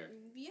Mayfair.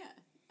 Yeah,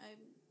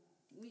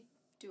 we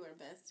do our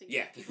best to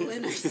get people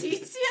in our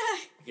seats.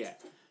 Yeah.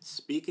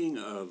 Speaking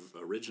of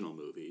original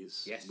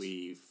movies, yes.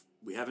 we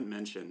haven't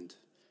mentioned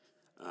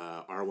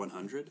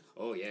R100.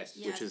 Oh, yes.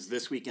 Which is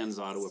this weekend's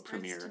Ottawa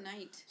premiere.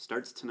 Tonight.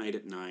 Starts tonight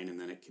at 9, and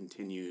then it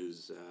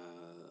continues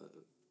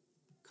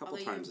couple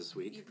times this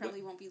week. You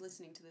probably won't be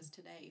listening to this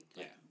today.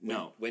 Yeah.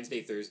 No.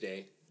 Wednesday,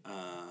 Thursday.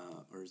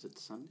 Or is it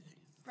Sunday?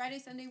 Friday,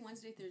 Sunday,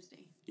 Wednesday,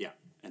 Thursday. Yeah.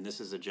 And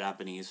this is a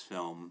Japanese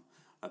film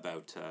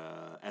about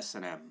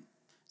S&M.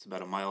 It's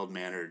about a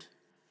mild-mannered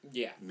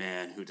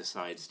man who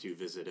decides to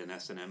visit an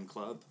S&M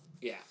club.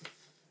 Yeah.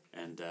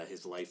 And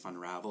his life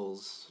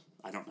unravels.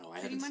 I don't know.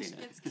 I haven't seen it.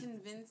 Pretty much gets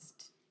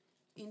convinced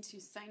into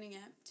signing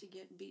up to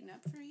get beaten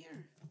up for a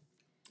year.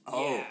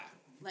 Oh. Yeah.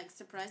 Like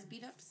surprise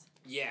beat-ups?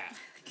 Yeah.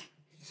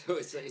 So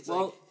it's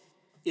well, like...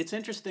 it's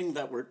interesting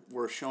that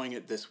we're showing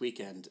it this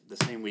weekend, the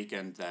same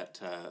weekend that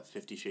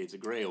 50 Shades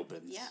of Grey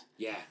opens. Yeah.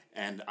 Yeah.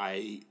 And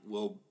I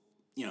will,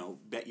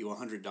 bet you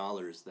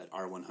 $100 that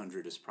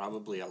R100 is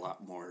probably a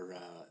lot more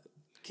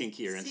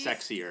kinkier and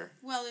sexier.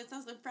 Well, it's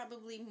also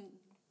probably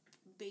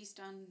based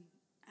on,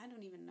 I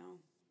don't even know.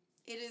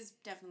 It is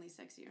definitely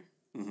sexier.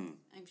 Mm-hmm.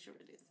 I'm sure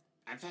it is.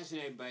 I'm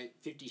fascinated by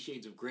 50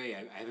 Shades of Grey.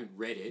 I haven't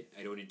read it.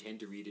 I don't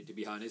intend to read it, to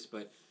be honest,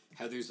 but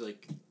how there's,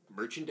 like,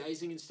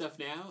 merchandising and stuff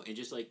now, and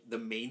just, like, the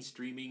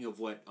mainstreaming of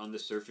what on the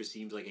surface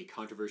seems like a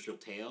controversial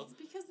tale. It's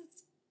because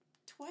it's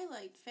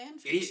Twilight fan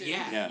fiction.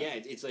 Yeah.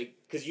 It's like,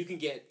 because you can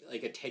get,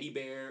 like, a teddy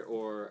bear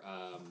or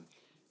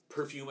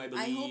perfume, I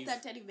believe. I hope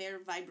that teddy bear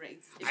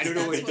vibrates. I don't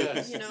know what it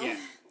does. Yeah.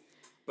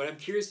 But I'm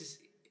curious,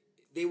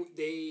 the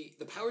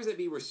powers that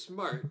be were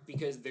smart,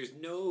 because there's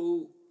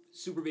no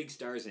super big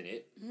stars in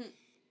it. Mm-hmm.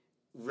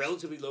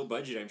 Relatively low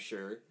budget, I'm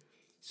sure.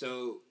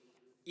 So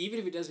even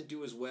if it doesn't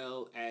do as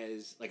well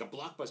as, like, a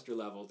blockbuster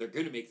level, they're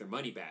going to make their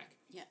money back.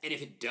 Yeah. And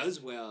if it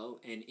does well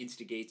and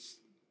instigates,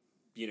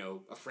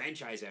 a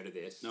franchise out of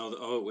this... No,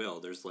 it will.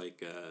 There's,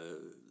 like,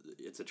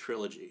 it's a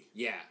trilogy.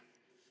 Yeah.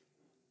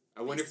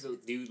 I wonder if they'll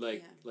do,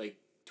 like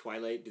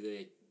Twilight. Do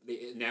they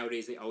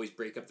nowadays, they always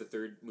break up the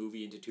third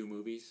movie into 2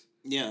 movies.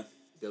 Yeah.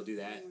 They'll do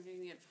that. We're going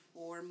to get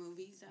 4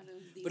 movies out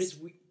of these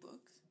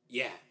books.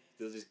 Yeah.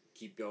 They'll just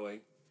keep going.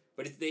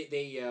 But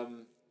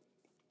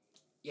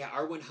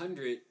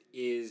R100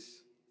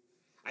 is...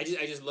 I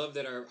just love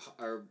that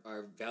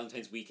our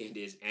Valentine's weekend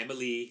is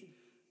Amelie,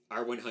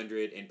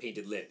 R100, and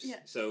Painted Lips. Yeah.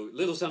 So,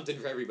 little something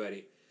for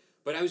everybody.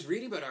 But I was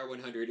reading about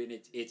R100, and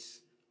it's...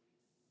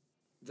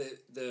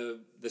 The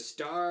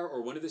star,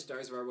 or one of the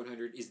stars of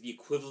R100, is the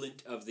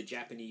equivalent of the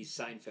Japanese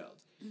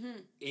Seinfeld. Mm-hmm.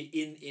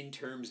 In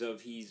terms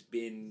of he's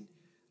been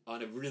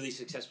on a really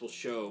successful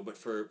show, but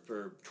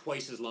for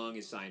twice as long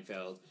as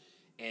Seinfeld,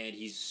 and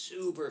he's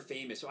super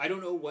famous. So I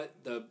don't know what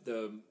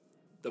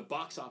the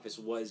box office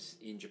was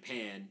in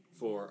Japan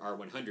for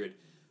R100,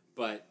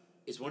 but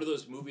it's one of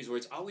those movies where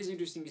it's always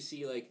interesting to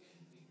see like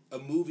a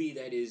movie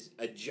that is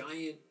a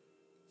giant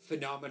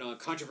phenomenon,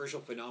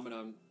 controversial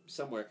phenomenon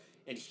somewhere,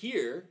 and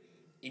here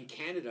in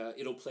Canada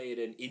it'll play at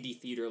an indie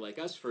theater like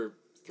us for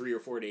 3 or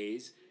 4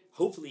 days,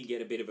 hopefully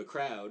get a bit of a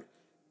crowd,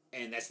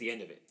 and that's the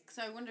end of it.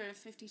 So I wonder if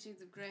 50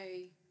 Shades of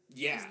Grey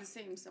is the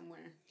same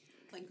somewhere.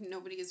 Like,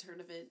 nobody has heard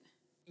of it.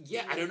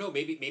 Yeah, I don't know.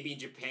 Maybe in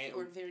Japan.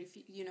 Or very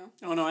few, you know?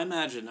 Oh, no, I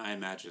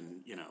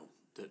imagine, you know,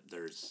 that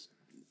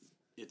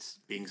it's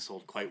being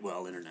sold quite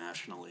well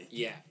internationally.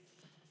 Yeah.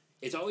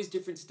 It's always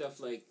different stuff,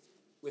 like,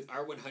 with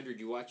R100,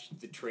 you watch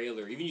the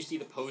trailer, even you see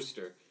the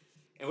poster,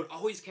 and what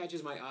always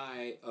catches my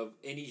eye of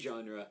any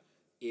genre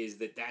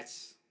is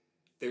that's...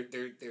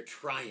 They're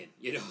trying,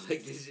 you know?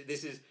 Like,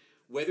 this is...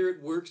 Whether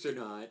it works or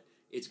not,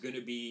 it's going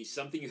to be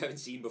something you haven't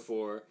seen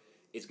before.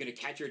 It's going to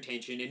catch your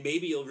attention, and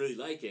maybe you'll really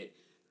like it.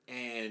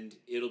 And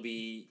it'll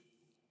be...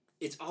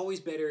 It's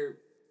always better,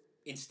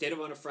 instead of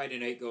on a Friday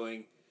night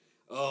going,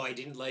 oh, I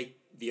didn't like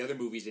the other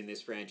movies in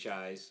this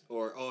franchise,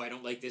 or, oh, I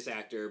don't like this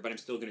actor, but I'm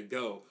still going to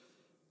go.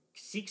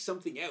 Seek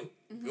something out.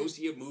 Mm-hmm. Go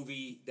see a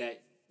movie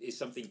that is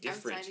something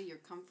different. Outside of your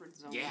comfort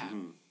zone. Yeah.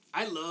 Mm-hmm.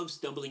 I love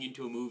stumbling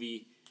into a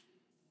movie,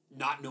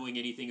 not knowing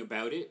anything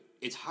about it.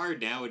 It's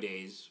hard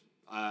nowadays.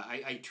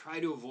 I try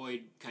to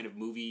avoid kind of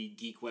movie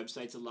geek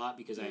websites a lot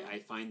because I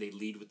find they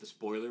lead with the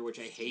spoiler, which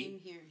I hate. Same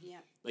here, yeah.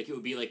 Like, it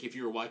would be like if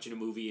you were watching a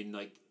movie in,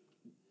 like,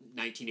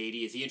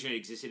 1980, if the internet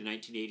existed in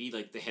 1980,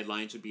 like, the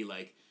headlines would be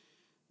like,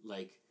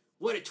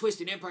 what a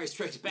twist in Empire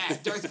Strikes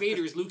Back, Darth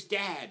Vader is Luke's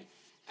dad.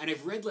 And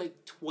I've read,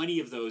 like, 20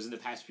 of those in the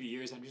past few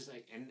years. I'm just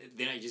like, and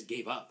then I just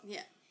gave up.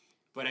 Yeah.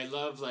 But I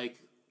love, like,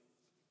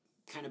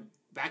 kind of,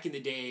 back in the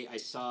day, I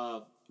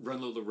saw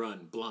Run Lola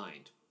Run,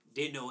 blind.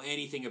 Didn't know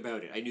anything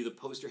about it. I knew the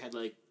poster had,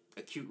 like,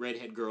 a cute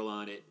redhead girl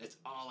on it. That's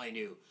all I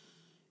knew.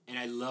 And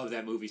I love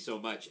that movie so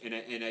much.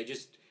 And I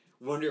just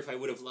wonder if I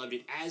would have loved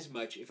it as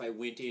much if I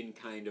went in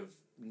kind of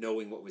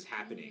knowing what was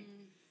happening.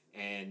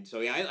 And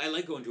so, yeah, I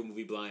like going to a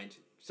movie blind.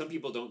 Some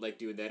people don't like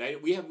doing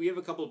that. We have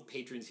a couple of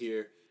patrons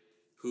here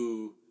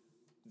who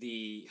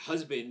the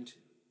husband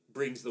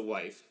brings the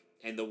wife,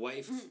 and the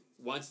wife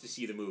wants to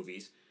see the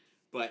movies,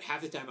 but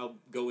half the time I'll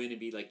go in and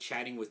be, like,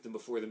 chatting with them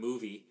before the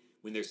movie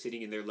when they're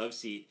sitting in their love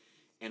seat,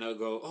 and I'll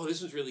go, oh,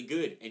 this was really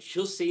good. And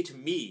she'll say to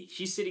me,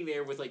 she's sitting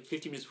there with, like,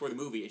 15 minutes before the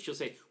movie, and she'll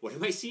say, what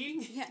am I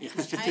seeing? Yeah,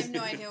 I have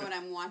no idea what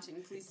I'm watching.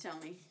 Please tell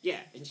me. Yeah,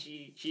 and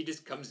she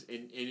just comes,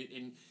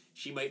 and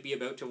she might be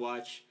about to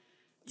watch,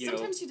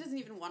 Sometimes she doesn't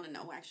even want to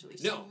know, actually.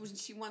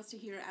 She wants to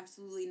hear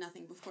absolutely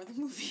nothing before the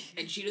movie.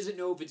 And she doesn't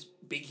know if it's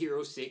Big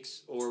Hero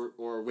 6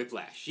 or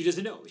Whiplash. She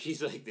doesn't know.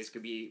 She's like, this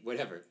could be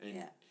whatever. And,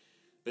 yeah.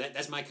 But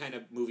that's my kind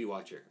of movie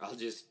watcher. I'll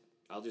just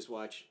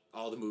watch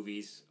all the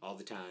movies all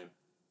the time.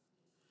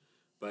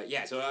 But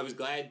yeah, so I was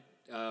glad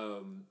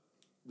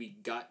we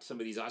got some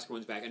of these Oscar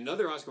ones back.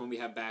 Another Oscar one we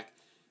have back,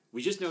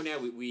 we just know now,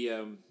 we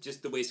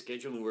just the way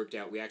scheduling worked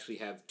out, we actually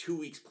have 2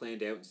 weeks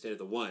planned out instead of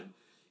the one.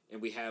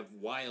 And we have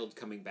Wild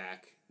coming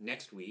back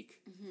next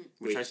week. Mm-hmm.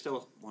 Which I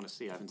still want to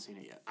see. I haven't seen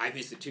it yet. I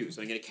missed it too,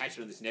 so I'm going to catch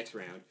it on this next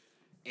round.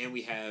 And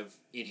we have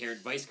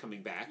Inherent Vice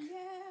coming back. Yeah.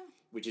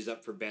 Which is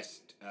up for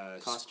best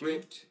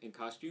script and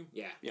costume.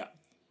 Yeah. Yeah.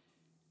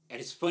 And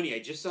it's funny, I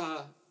just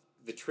saw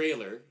the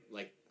trailer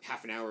like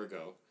half an hour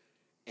ago.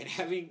 And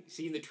having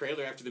seen the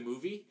trailer after the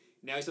movie,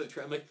 now I saw the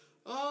trailer, I'm like,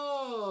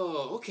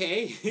 oh,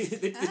 okay.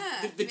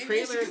 the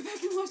trailer,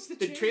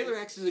 the trailer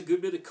acts as a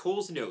good bit of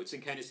Cole's notes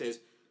and kind of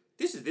says,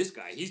 this is this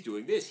guy, he's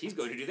doing this, he's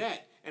going to do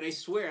that. And I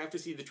swear, after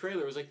seeing the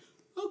trailer, I was like,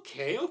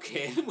 okay,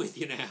 I'm with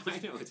you now. I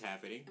know what's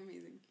happening.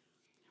 Amazing.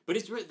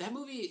 But that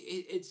movie,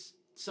 it's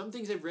some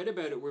things I've read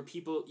about it where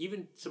people,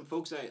 even some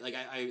folks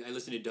I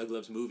listen to Doug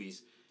Loves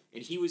Movies,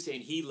 and he was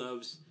saying he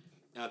loves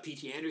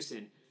P.T.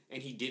 Anderson,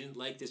 and he didn't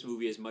like this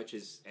movie as much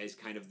as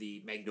kind of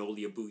the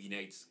Magnolia Boogie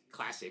Nights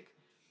classic.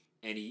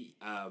 And he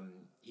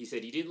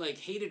said he didn't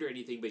hate it or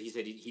anything, but he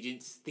said he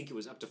didn't think it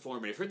was up to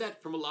form. And I've heard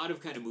that from a lot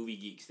of kind of movie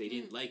geeks. They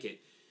didn't like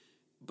it.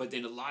 But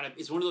then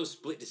it's one of those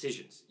split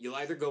decisions. You'll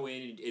either go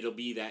in and it'll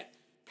be that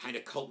kind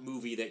of cult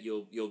movie that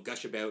you'll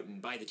gush about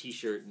and buy the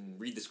T-shirt and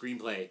read the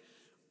screenplay,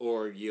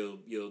 or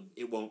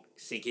it won't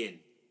sink in.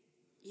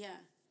 Yeah,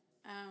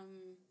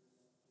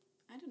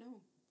 I don't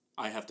know.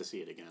 I have to see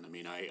it again. I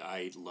mean,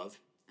 I love.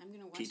 I'm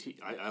gonna watch it.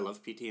 I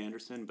love P.T.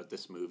 Anderson, but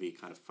this movie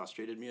kind of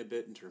frustrated me a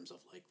bit in terms of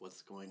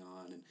what's going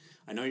on, and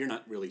I know you're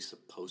not really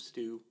supposed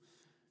to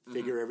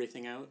figure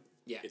everything out.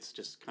 Yeah, it's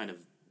just kind of.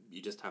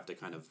 You just have to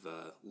kind of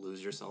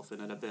lose yourself in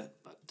it a bit,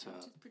 but...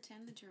 just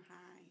pretend that you're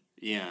high.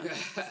 Yeah.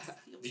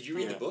 Did you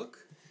read the book?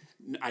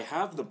 I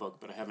have the book,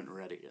 but I haven't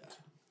read it yet.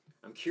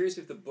 I'm curious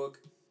if the book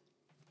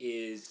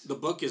is... The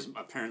book is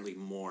apparently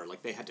more,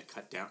 they had to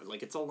cut down...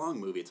 it's a long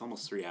movie, it's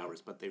almost 3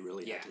 hours, but they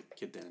really had to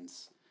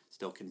condense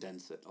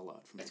it a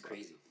lot from That's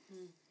crazy.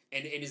 Mm.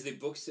 And is the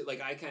book...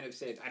 I kind of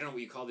said, I don't know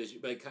what you call this,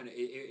 but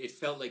it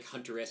felt like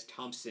Hunter S.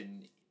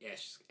 Thompson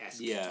esque.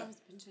 Yeah.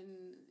 Thomas Pynchon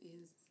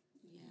is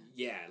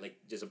Yeah, like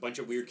there's a bunch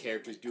of weird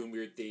characters doing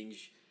weird things.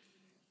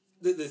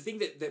 The thing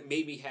that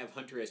made me have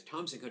Hunter S.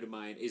 Thompson come to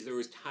mind is there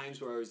was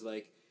times where I was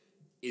like,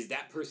 is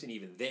that person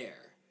even there?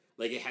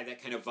 Like it had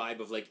that kind of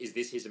vibe of like, is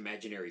this his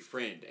imaginary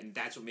friend? And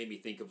that's what made me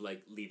think of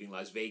like Leaving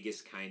Las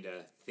Vegas kind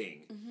of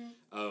thing.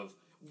 Of,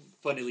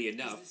 funnily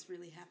enough, is this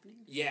really happening?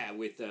 Yeah,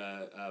 with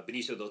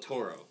Benicio del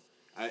Toro,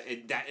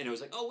 and I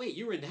was like, oh wait,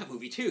 you were in that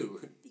movie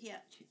too. Yeah.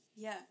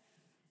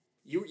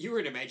 You were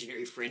an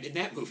imaginary friend in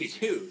that movie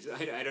too. So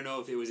I don't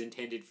know if it was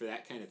intended for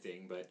that kind of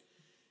thing, but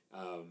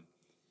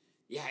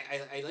yeah,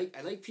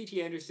 I like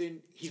P.T.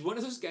 Anderson. He's one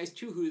of those guys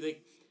too who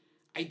like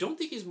I don't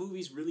think his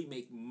movies really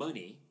make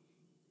money,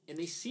 and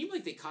they seem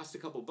like they cost a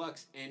couple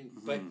bucks. And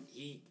but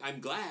I'm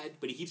glad,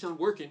 but he keeps on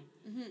working,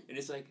 and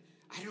it's like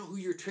I don't know who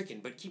you're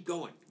tricking, but keep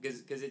going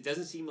because it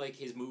doesn't seem like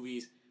his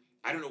movies.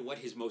 I don't know what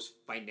his most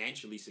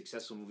financially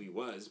successful movie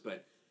was,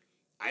 but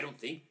I don't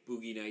think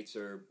Boogie Nights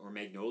or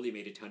Magnolia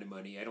made a ton of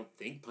money. I don't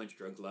think Punch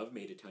Drunk Love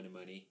made a ton of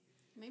money.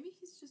 Maybe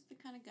he's just the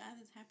kind of guy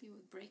that's happy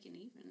with breaking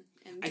even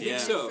and I doing think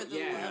it so, for the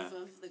yeah. love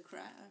of the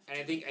craft. And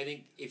I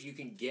think if you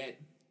can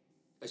get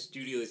a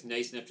studio that's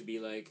nice enough to be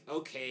like,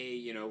 okay,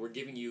 you know, we're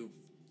giving you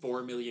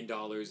 $4 million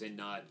and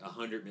not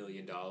 $100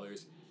 million,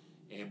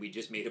 and we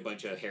just made a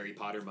bunch of Harry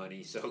Potter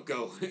money, so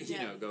go,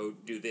 go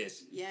do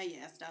this. Yeah,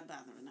 stop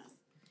bothering us.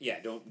 Yeah,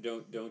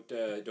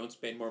 don't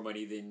spend more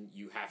money than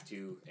you have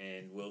to,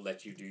 and we'll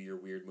let you do your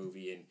weird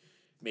movie and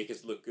make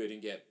us look good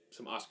and get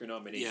some Oscar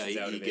nominations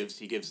out of it.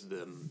 He gives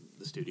the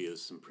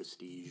studios some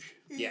prestige.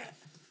 Yeah,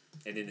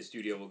 and then the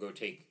studio will go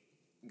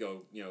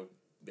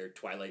their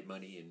Twilight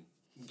money and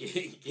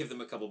give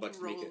them a couple bucks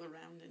Roll to make it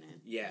around in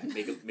it. Yeah,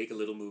 make a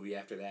little movie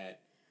after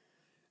that.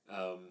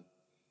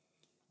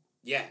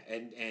 Yeah,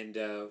 and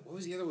what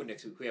was the other one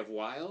next week? We have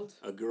Wild.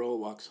 A Girl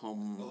Walks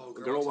Home. A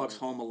Girl Walks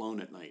Home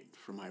Alone at Night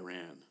from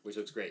Iran, which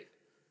looks great.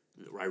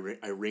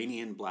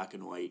 Iranian black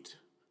and white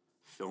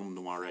film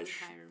noirish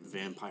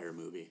vampire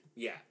movie.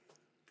 Yeah,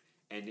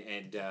 and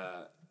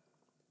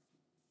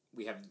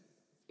we have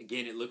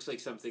again. It looks like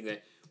something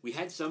that we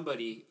had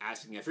somebody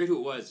asking. I forget who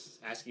it was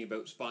asking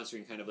about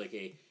sponsoring kind of like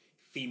a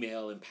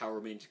female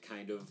empowerment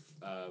kind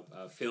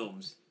of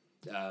films,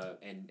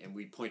 and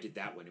we pointed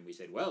that one and we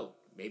said, well,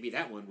 maybe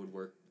that one would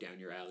work down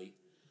your alley.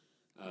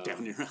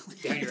 Down your alley.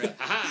 Down your alley.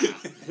 Ha!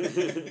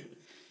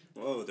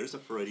 Whoa, there's a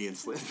Freudian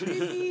slip.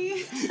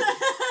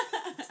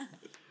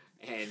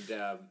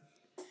 And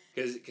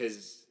because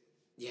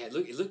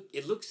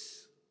it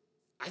looks.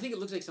 I think it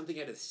looks like something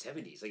out of the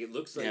 70s. Like it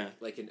looks like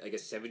a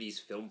 70s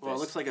film. Well, it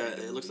looks like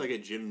a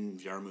Jim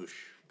Jarmusch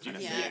kind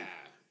of thing.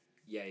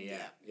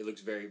 Yeah. It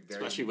looks very, very...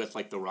 Especially with,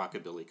 like, the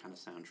rockabilly kind of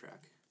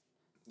soundtrack.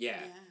 Yeah.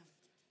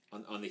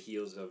 On the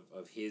heels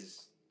of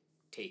his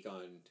take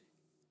on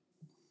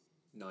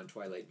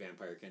non-Twilight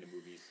vampire kind of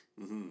movies.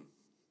 Mm-hmm.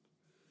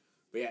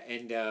 But yeah,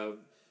 and...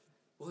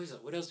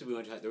 what else did we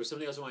want to talk about? There was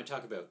something else I want to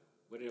talk about.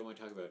 What did I want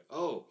to talk about?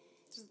 Oh!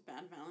 Just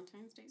bad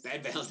Valentine's Day stuff.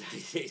 Bad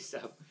Valentine's Day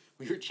stuff.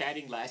 We were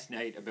chatting last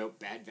night about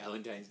bad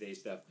Valentine's Day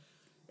stuff.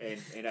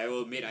 And I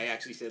will admit, I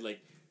actually said,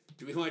 like,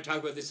 do we want to talk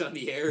about this on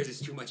the air? Or is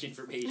this too much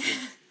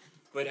information?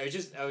 But I'm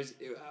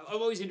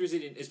always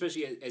interested in,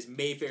 especially as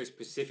Mayfair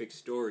specific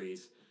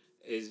stories.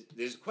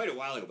 There's quite a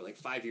while ago, but like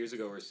 5 years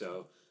ago or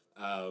so,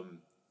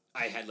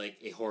 I had like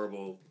a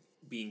horrible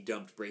being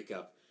dumped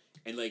breakup,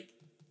 and like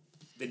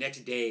the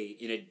next day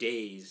in a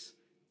daze,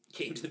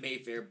 came to the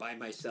Mayfair by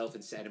myself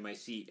and sat in my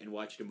seat and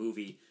watched a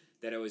movie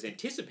that I was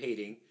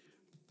anticipating,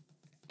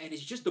 and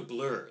it's just a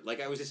blur.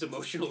 Like I was this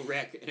emotional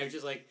wreck, and I was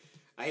just like,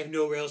 I have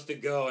nowhere else to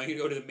go. I'm gonna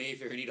go to the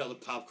Mayfair and eat all the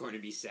popcorn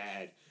and be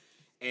sad.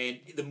 And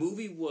the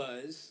movie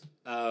was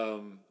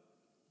the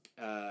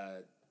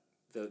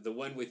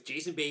one with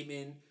Jason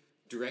Bateman,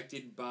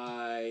 directed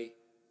by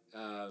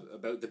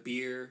about the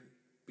beer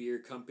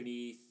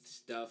company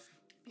stuff.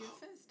 Beer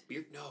Fest?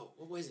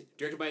 What was it?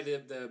 Directed by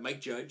the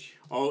Mike Judge.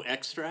 Oh,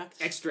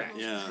 Extract? Extract.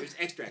 Yeah. It was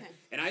Extract. Okay.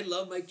 And I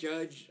love Mike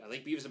Judge. I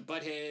like Beavis and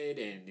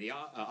Butthead and the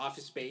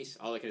Office Space,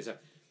 all that kind of stuff.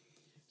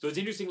 So it's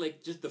interesting,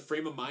 like, just the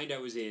frame of mind I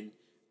was in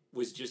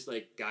was just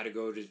like, gotta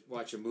go to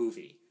watch a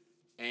movie.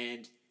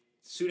 And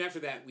soon after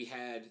that, we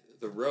had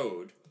The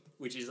Road,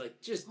 which is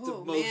like just the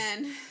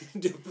most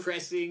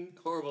depressing,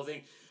 horrible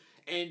thing.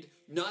 And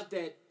not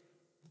that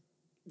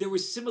there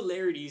was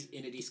similarities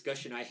in a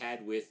discussion I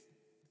had with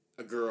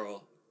a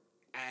girl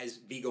as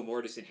Viggo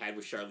Mortensen had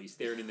with Charlize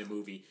Theron in the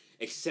movie,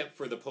 except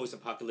for the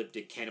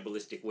post-apocalyptic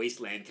cannibalistic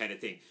wasteland kind of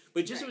thing.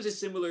 But just It was a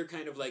similar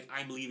kind of like,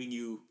 I'm leaving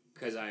you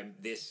because I'm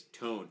this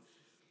tone.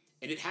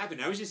 And it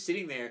happened. I was just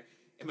sitting there,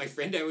 and my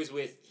friend I was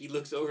with, he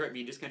looks over at me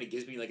and just kind of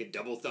gives me like a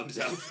double thumbs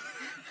up.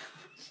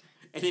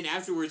 And then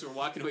afterwards, we're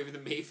walking away from the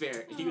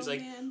Mayfair, and he was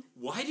like,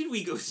 why did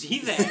we go see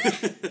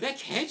that? That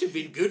can't have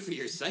been good for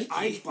your psyche.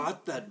 I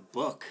bought that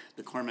book,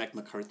 the Cormac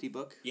McCarthy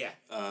book. Yeah.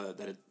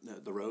 The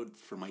Road,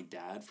 for my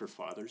dad for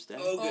Father's Day.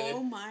 Oh, good.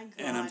 Oh, my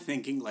God. And I'm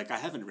thinking, like, I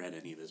haven't read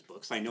any of his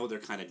books. I know they're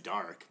kind of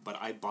dark, but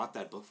I bought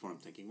that book for him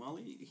thinking, well,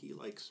 he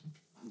likes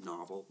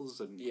novels,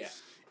 and yeah.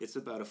 it's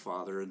about a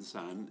father and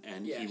son,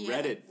 and he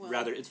read it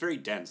rather. It's very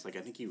dense. Like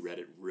I think he read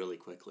it really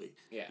quickly.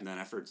 Yeah. And then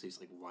afterwards, he's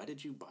like, "Why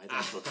did you buy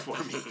that book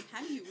for me?"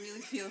 How do you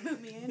really feel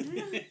about me,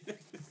 Andrew?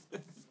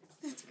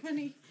 That's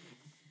funny.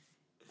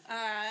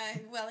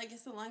 Well, I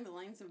guess along the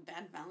lines of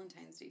bad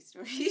Valentine's Day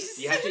stories.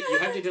 You have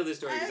to tell this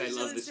story because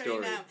I love the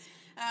story. Now.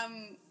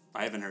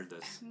 I haven't heard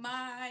this.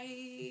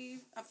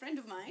 A friend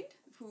of mine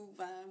who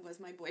was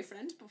my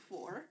boyfriend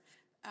before,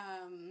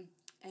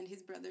 and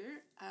his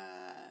brother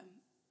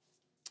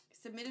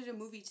submitted a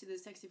movie to the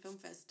Sexy Film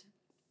Fest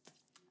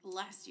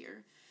last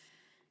year,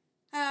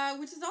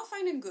 which is all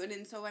fine and good,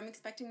 and so I'm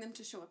expecting them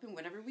to show up and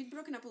whatever. We'd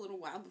broken up a little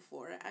while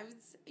before. I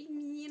was,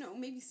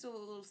 maybe still a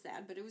little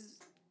sad, but it was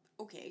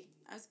okay.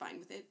 I was fine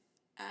with it.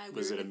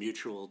 Was it a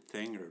mutual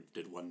thing, or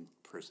did one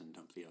person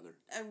dump the other?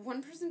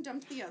 One person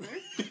dumped the other,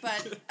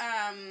 but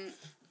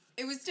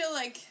it was still,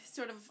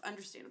 sort of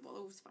understandable.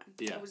 It was fine.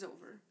 Yeah. It was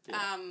over.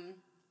 Yeah.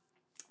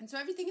 And so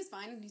everything is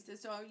fine, and he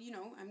says, so,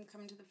 I'm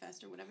coming to the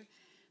fest or whatever.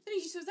 Then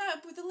he shows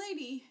up with a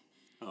lady.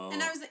 Oh.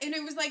 And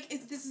it was like,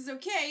 this is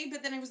okay,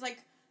 but then I was like,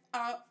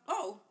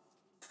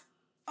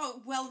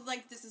 well,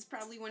 this is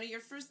probably one of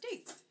your first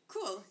dates.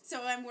 Cool.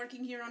 So I'm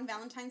working here on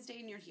Valentine's Day,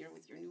 and you're here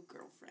with your new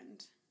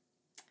girlfriend.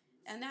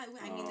 And that,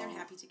 they're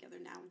happy together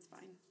now. It's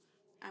fine.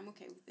 I'm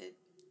okay with it.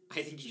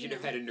 I think you should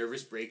have had a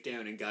nervous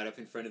breakdown and got up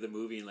in front of the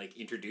movie and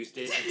introduced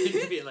it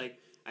and be like,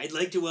 I'd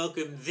like to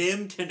welcome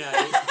them tonight.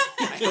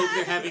 I hope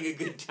they're having a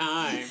good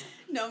time.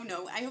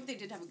 No. I hope they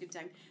did have a good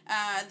time.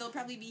 They'll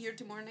probably be here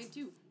tomorrow night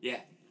too.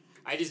 Yeah.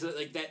 I just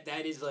that.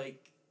 That is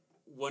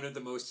one of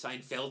the most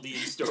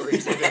Seinfeldian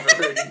stories I've ever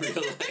heard in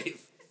real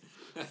life.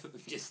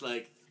 Just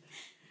not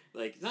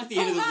the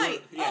end of the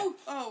world. Yeah.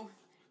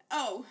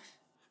 Oh.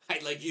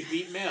 I'd like you to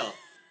meet Mel.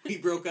 We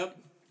broke up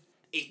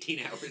 18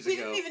 hours ago. We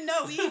didn't even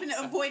know. We even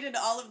avoided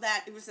all of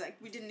that. It was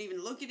we didn't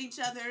even look at each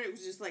other. It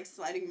was just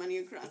sliding money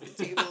across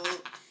the table.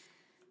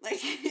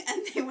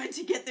 And they went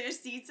to get their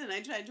seats, and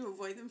I tried to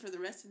avoid them for the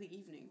rest of the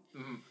evening.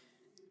 Mm-hmm.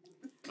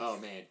 Oh,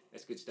 man.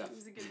 That's good stuff. It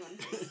was a good one.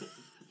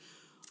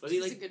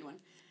 It was a good one.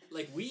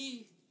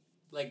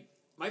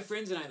 My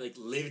friends and I,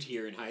 lived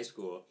here in high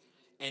school,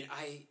 and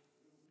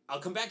I'll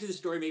come back to the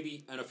story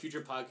maybe on a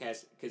future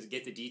podcast because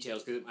get the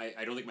details because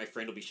I don't think my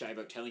friend will be shy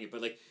about telling it.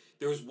 But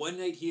there was one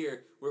night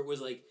here where it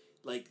was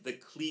the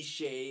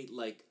cliche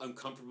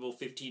uncomfortable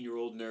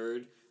 15-year-old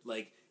nerd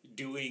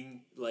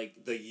doing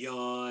the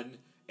yawn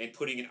and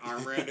putting an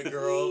arm around a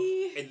girl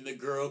and the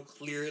girl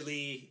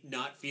clearly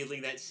not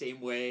feeling that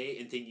same way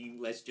and thinking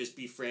let's just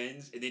be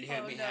friends and then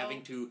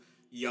having to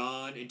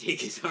yawn and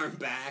take his arm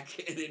back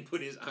and then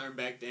put his arm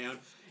back down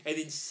and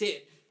then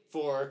sit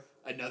for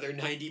another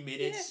 90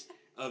 minutes. Yeah.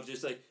 Of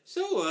just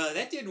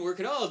that didn't work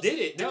at all, did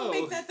it? No. Don't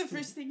make that the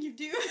first thing you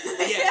do.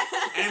 Yeah,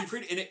 and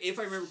if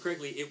I remember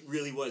correctly, it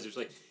really was. It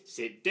was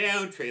sit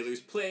down, trailer's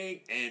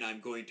playing, and I'm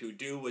going to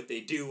do what they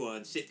do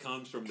on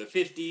sitcoms from the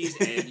 50s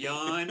and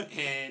yawn,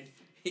 and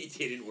it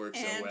didn't work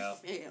so well.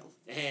 Fail.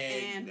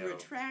 And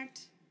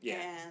retract.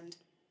 Yeah. And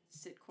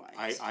sit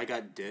quiet. I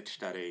got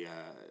ditched at the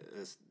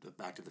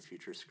Back to the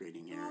Future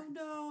screening here. Oh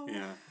no.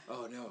 Yeah.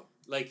 Oh no.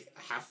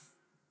 Half.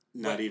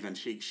 Not what? Even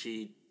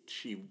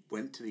She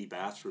went to the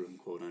bathroom,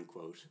 quote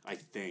unquote. I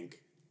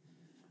think.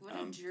 What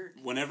a jerk!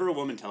 Whenever a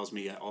woman tells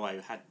me, "Oh, I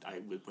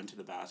went to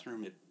the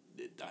bathroom,"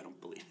 I don't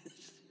believe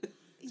it.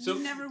 You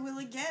never will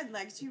again.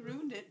 She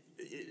ruined it.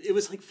 It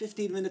was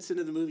 15 minutes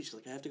into the movie. She's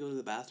like, "I have to go to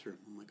the bathroom."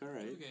 I'm like, "All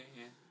right." Okay,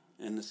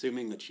 yeah. And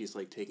assuming that she's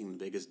taking the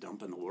biggest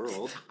dump in the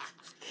world,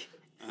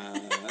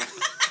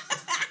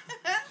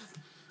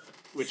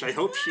 which I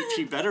hope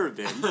she better have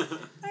been,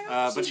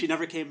 but she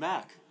never came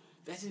back.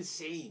 That's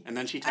insane. And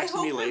then she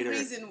texted me later. I hope her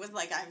reason was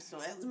I've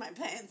soiled my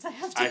pants. I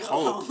have to go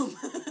hope.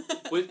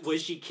 home.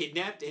 Was she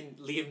kidnapped and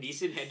Liam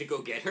Neeson had to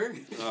go get her?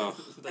 Oh,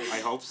 I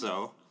hope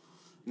so.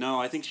 No,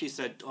 I think she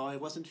said, "Oh, I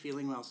wasn't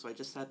feeling well, so I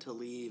just had to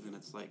leave." And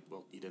it's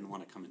well, you didn't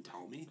want to come and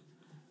tell me,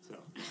 so.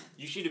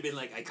 You should have been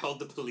I called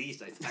the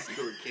police. I thought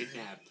you were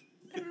kidnapped.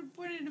 I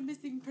reported a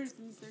missing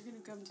person, so they're gonna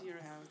come to your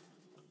house.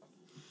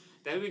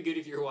 That would be good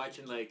if you were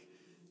watching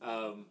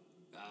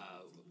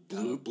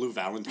Blue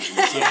Valentine.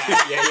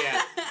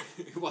 yeah.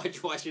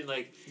 Watching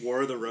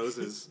War of the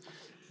Roses.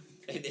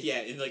 And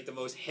in the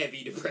most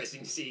heavy,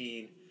 depressing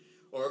scene,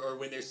 or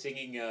when they're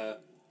singing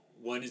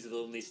 "One Is the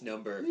Loneliest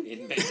Number"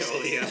 in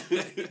Magnolia,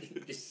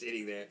 just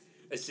sitting there,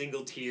 a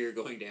single tear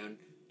going down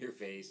your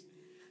face.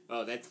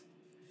 Oh, that's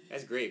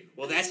great.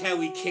 Well, that's how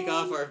we kick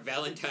off our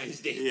Valentine's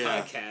Day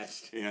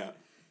podcast. Yeah.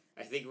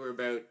 I think we're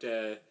about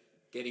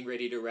getting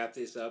ready to wrap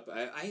this up.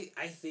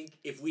 I think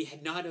if we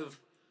had not have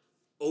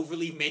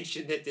overly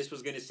mentioned that this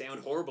was going to sound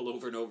horrible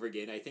over and over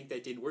again, I think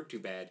that didn't work too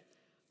bad.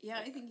 Yeah,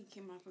 I think it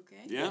came off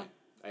okay. Yeah.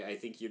 I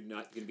think you're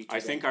not going to be too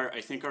bad.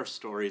 I think our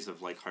stories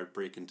of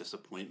heartbreak and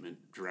disappointment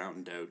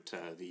drowned out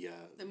the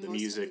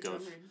music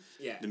of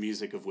the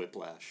music of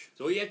Whiplash.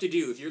 So what you have to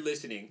do if you're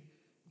listening,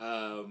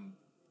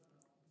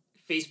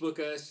 Facebook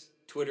us,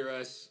 Twitter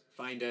us,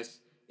 find us.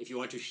 If you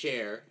want to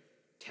share,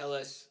 tell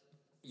us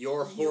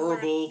your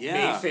horrible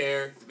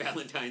Mayfair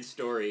Valentine's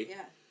story.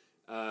 Yeah.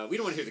 We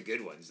don't want to hear the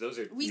good ones. Those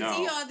are... We see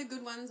all the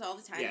good ones all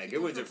the time. Yeah, people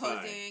good ones proposing,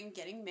 are fine.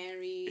 Getting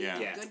married,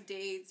 Yeah. good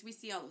dates. We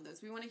see all of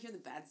those. We want to hear the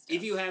bad stuff.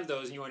 If you have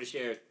those and you want to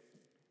share,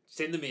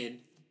 send them in,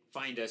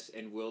 find us,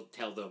 and we'll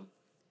tell them.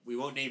 We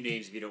won't name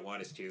names if you don't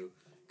want us to,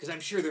 because I'm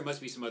sure there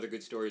must be some other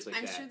good stories like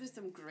that. I'm sure there's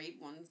some great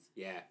ones.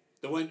 Yeah.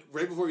 The one,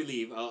 right before we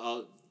leave,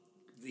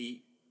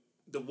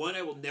 the one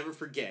I will never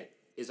forget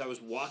is I was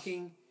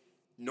walking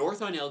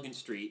north on Elgin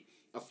Street.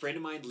 A friend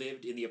of mine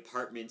lived in the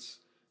apartments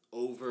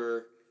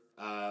over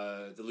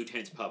the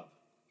Lieutenant's Pub.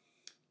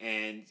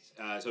 And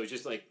so it was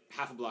just like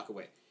half a block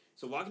away.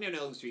 So walking down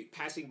Elgin Street,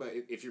 passing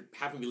by, if you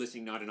happen to be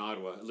listening not in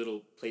Ottawa, a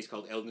little place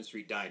called Elgin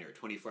Street Diner,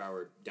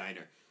 24-hour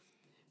diner.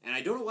 And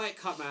I don't know why it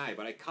caught my eye,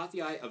 but I caught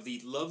the eye of the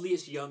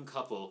loveliest young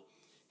couple,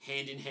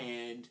 hand in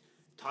hand,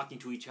 talking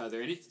to each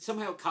other. And it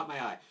somehow caught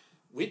my eye.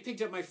 Went,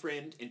 picked up my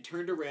friend, and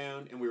turned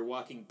around, and we were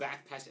walking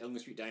back past Elgin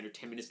Street Diner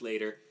 10 minutes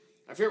later.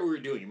 I forget what we were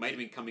doing. It might have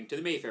been coming to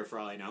the Mayfair, for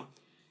all I know.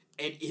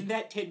 And in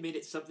that 10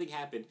 minutes, something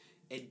happened.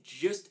 And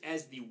just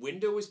as the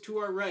window was to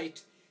our right,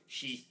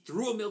 she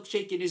threw a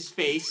milkshake in his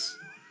face,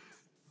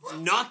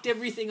 knocked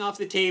everything off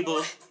the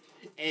table,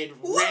 and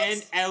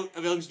ran out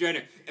of Elgin Street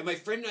Diner. And my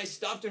friend and I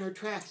stopped in her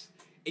tracks.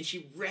 And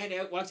she ran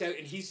out, walks out,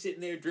 and he's sitting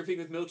there dripping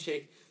with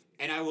milkshake.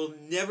 And I will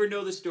never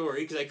know the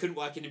story, because I couldn't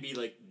walk in and be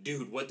like,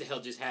 dude, what the hell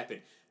just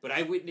happened? But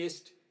I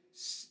missed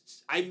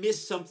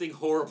something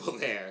horrible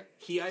there.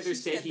 He either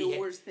said the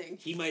worst thing.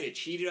 He might have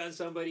cheated on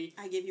somebody.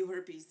 I gave you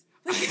herpes.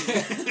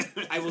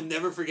 I will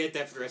never forget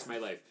that for the rest of my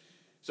life.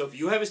 So if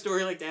you have a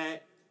story like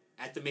that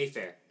at the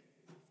Mayfair,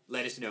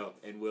 let us know,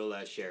 and we'll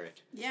share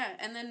it. Yeah,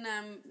 and then,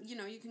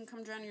 you can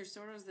come drown your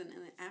sorrows and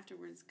then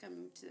afterwards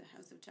come to the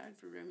House of Tard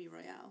for Remy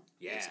Royale.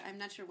 Yeah. Which I'm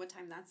not sure what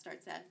time that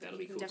starts at, but That'll you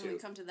be can cool definitely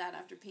too. come to that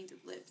after Painted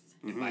Lips.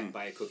 And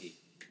buy a cookie.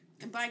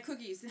 And buy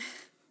cookies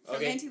from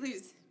Okay. Auntie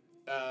Lou's.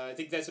 I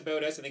think that's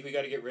about us. I think we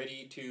got to get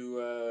ready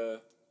to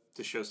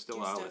show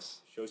Still Alice.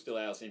 Show Still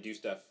Alice and do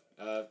stuff.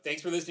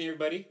 Thanks for listening,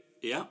 everybody.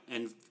 Yeah,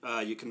 and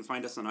you can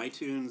find us on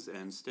iTunes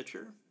and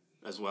Stitcher,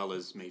 as well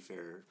as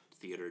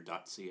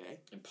mayfairtheatre.ca.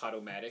 And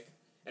Podomatic.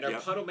 And our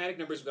Podomatic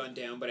numbers have gone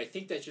down, but I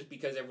think that's just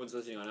because everyone's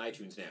listening on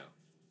iTunes now.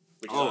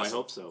 Which is awesome, I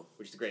hope so.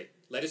 Which is great.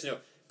 Let us know.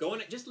 Go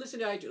on, just listen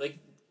to iTunes, like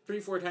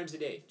 3-4 times a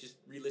day. Just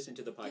re-listen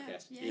to the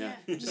podcast. Yeah.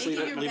 Just Make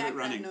leave your it background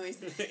running. noise.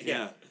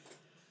 Yeah.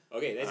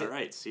 Okay, that's it. All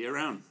right, see you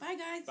around. Bye,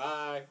 guys.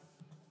 Bye.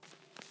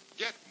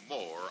 Get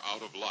more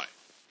out of life.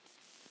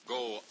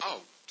 Go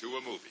out to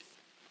a movie.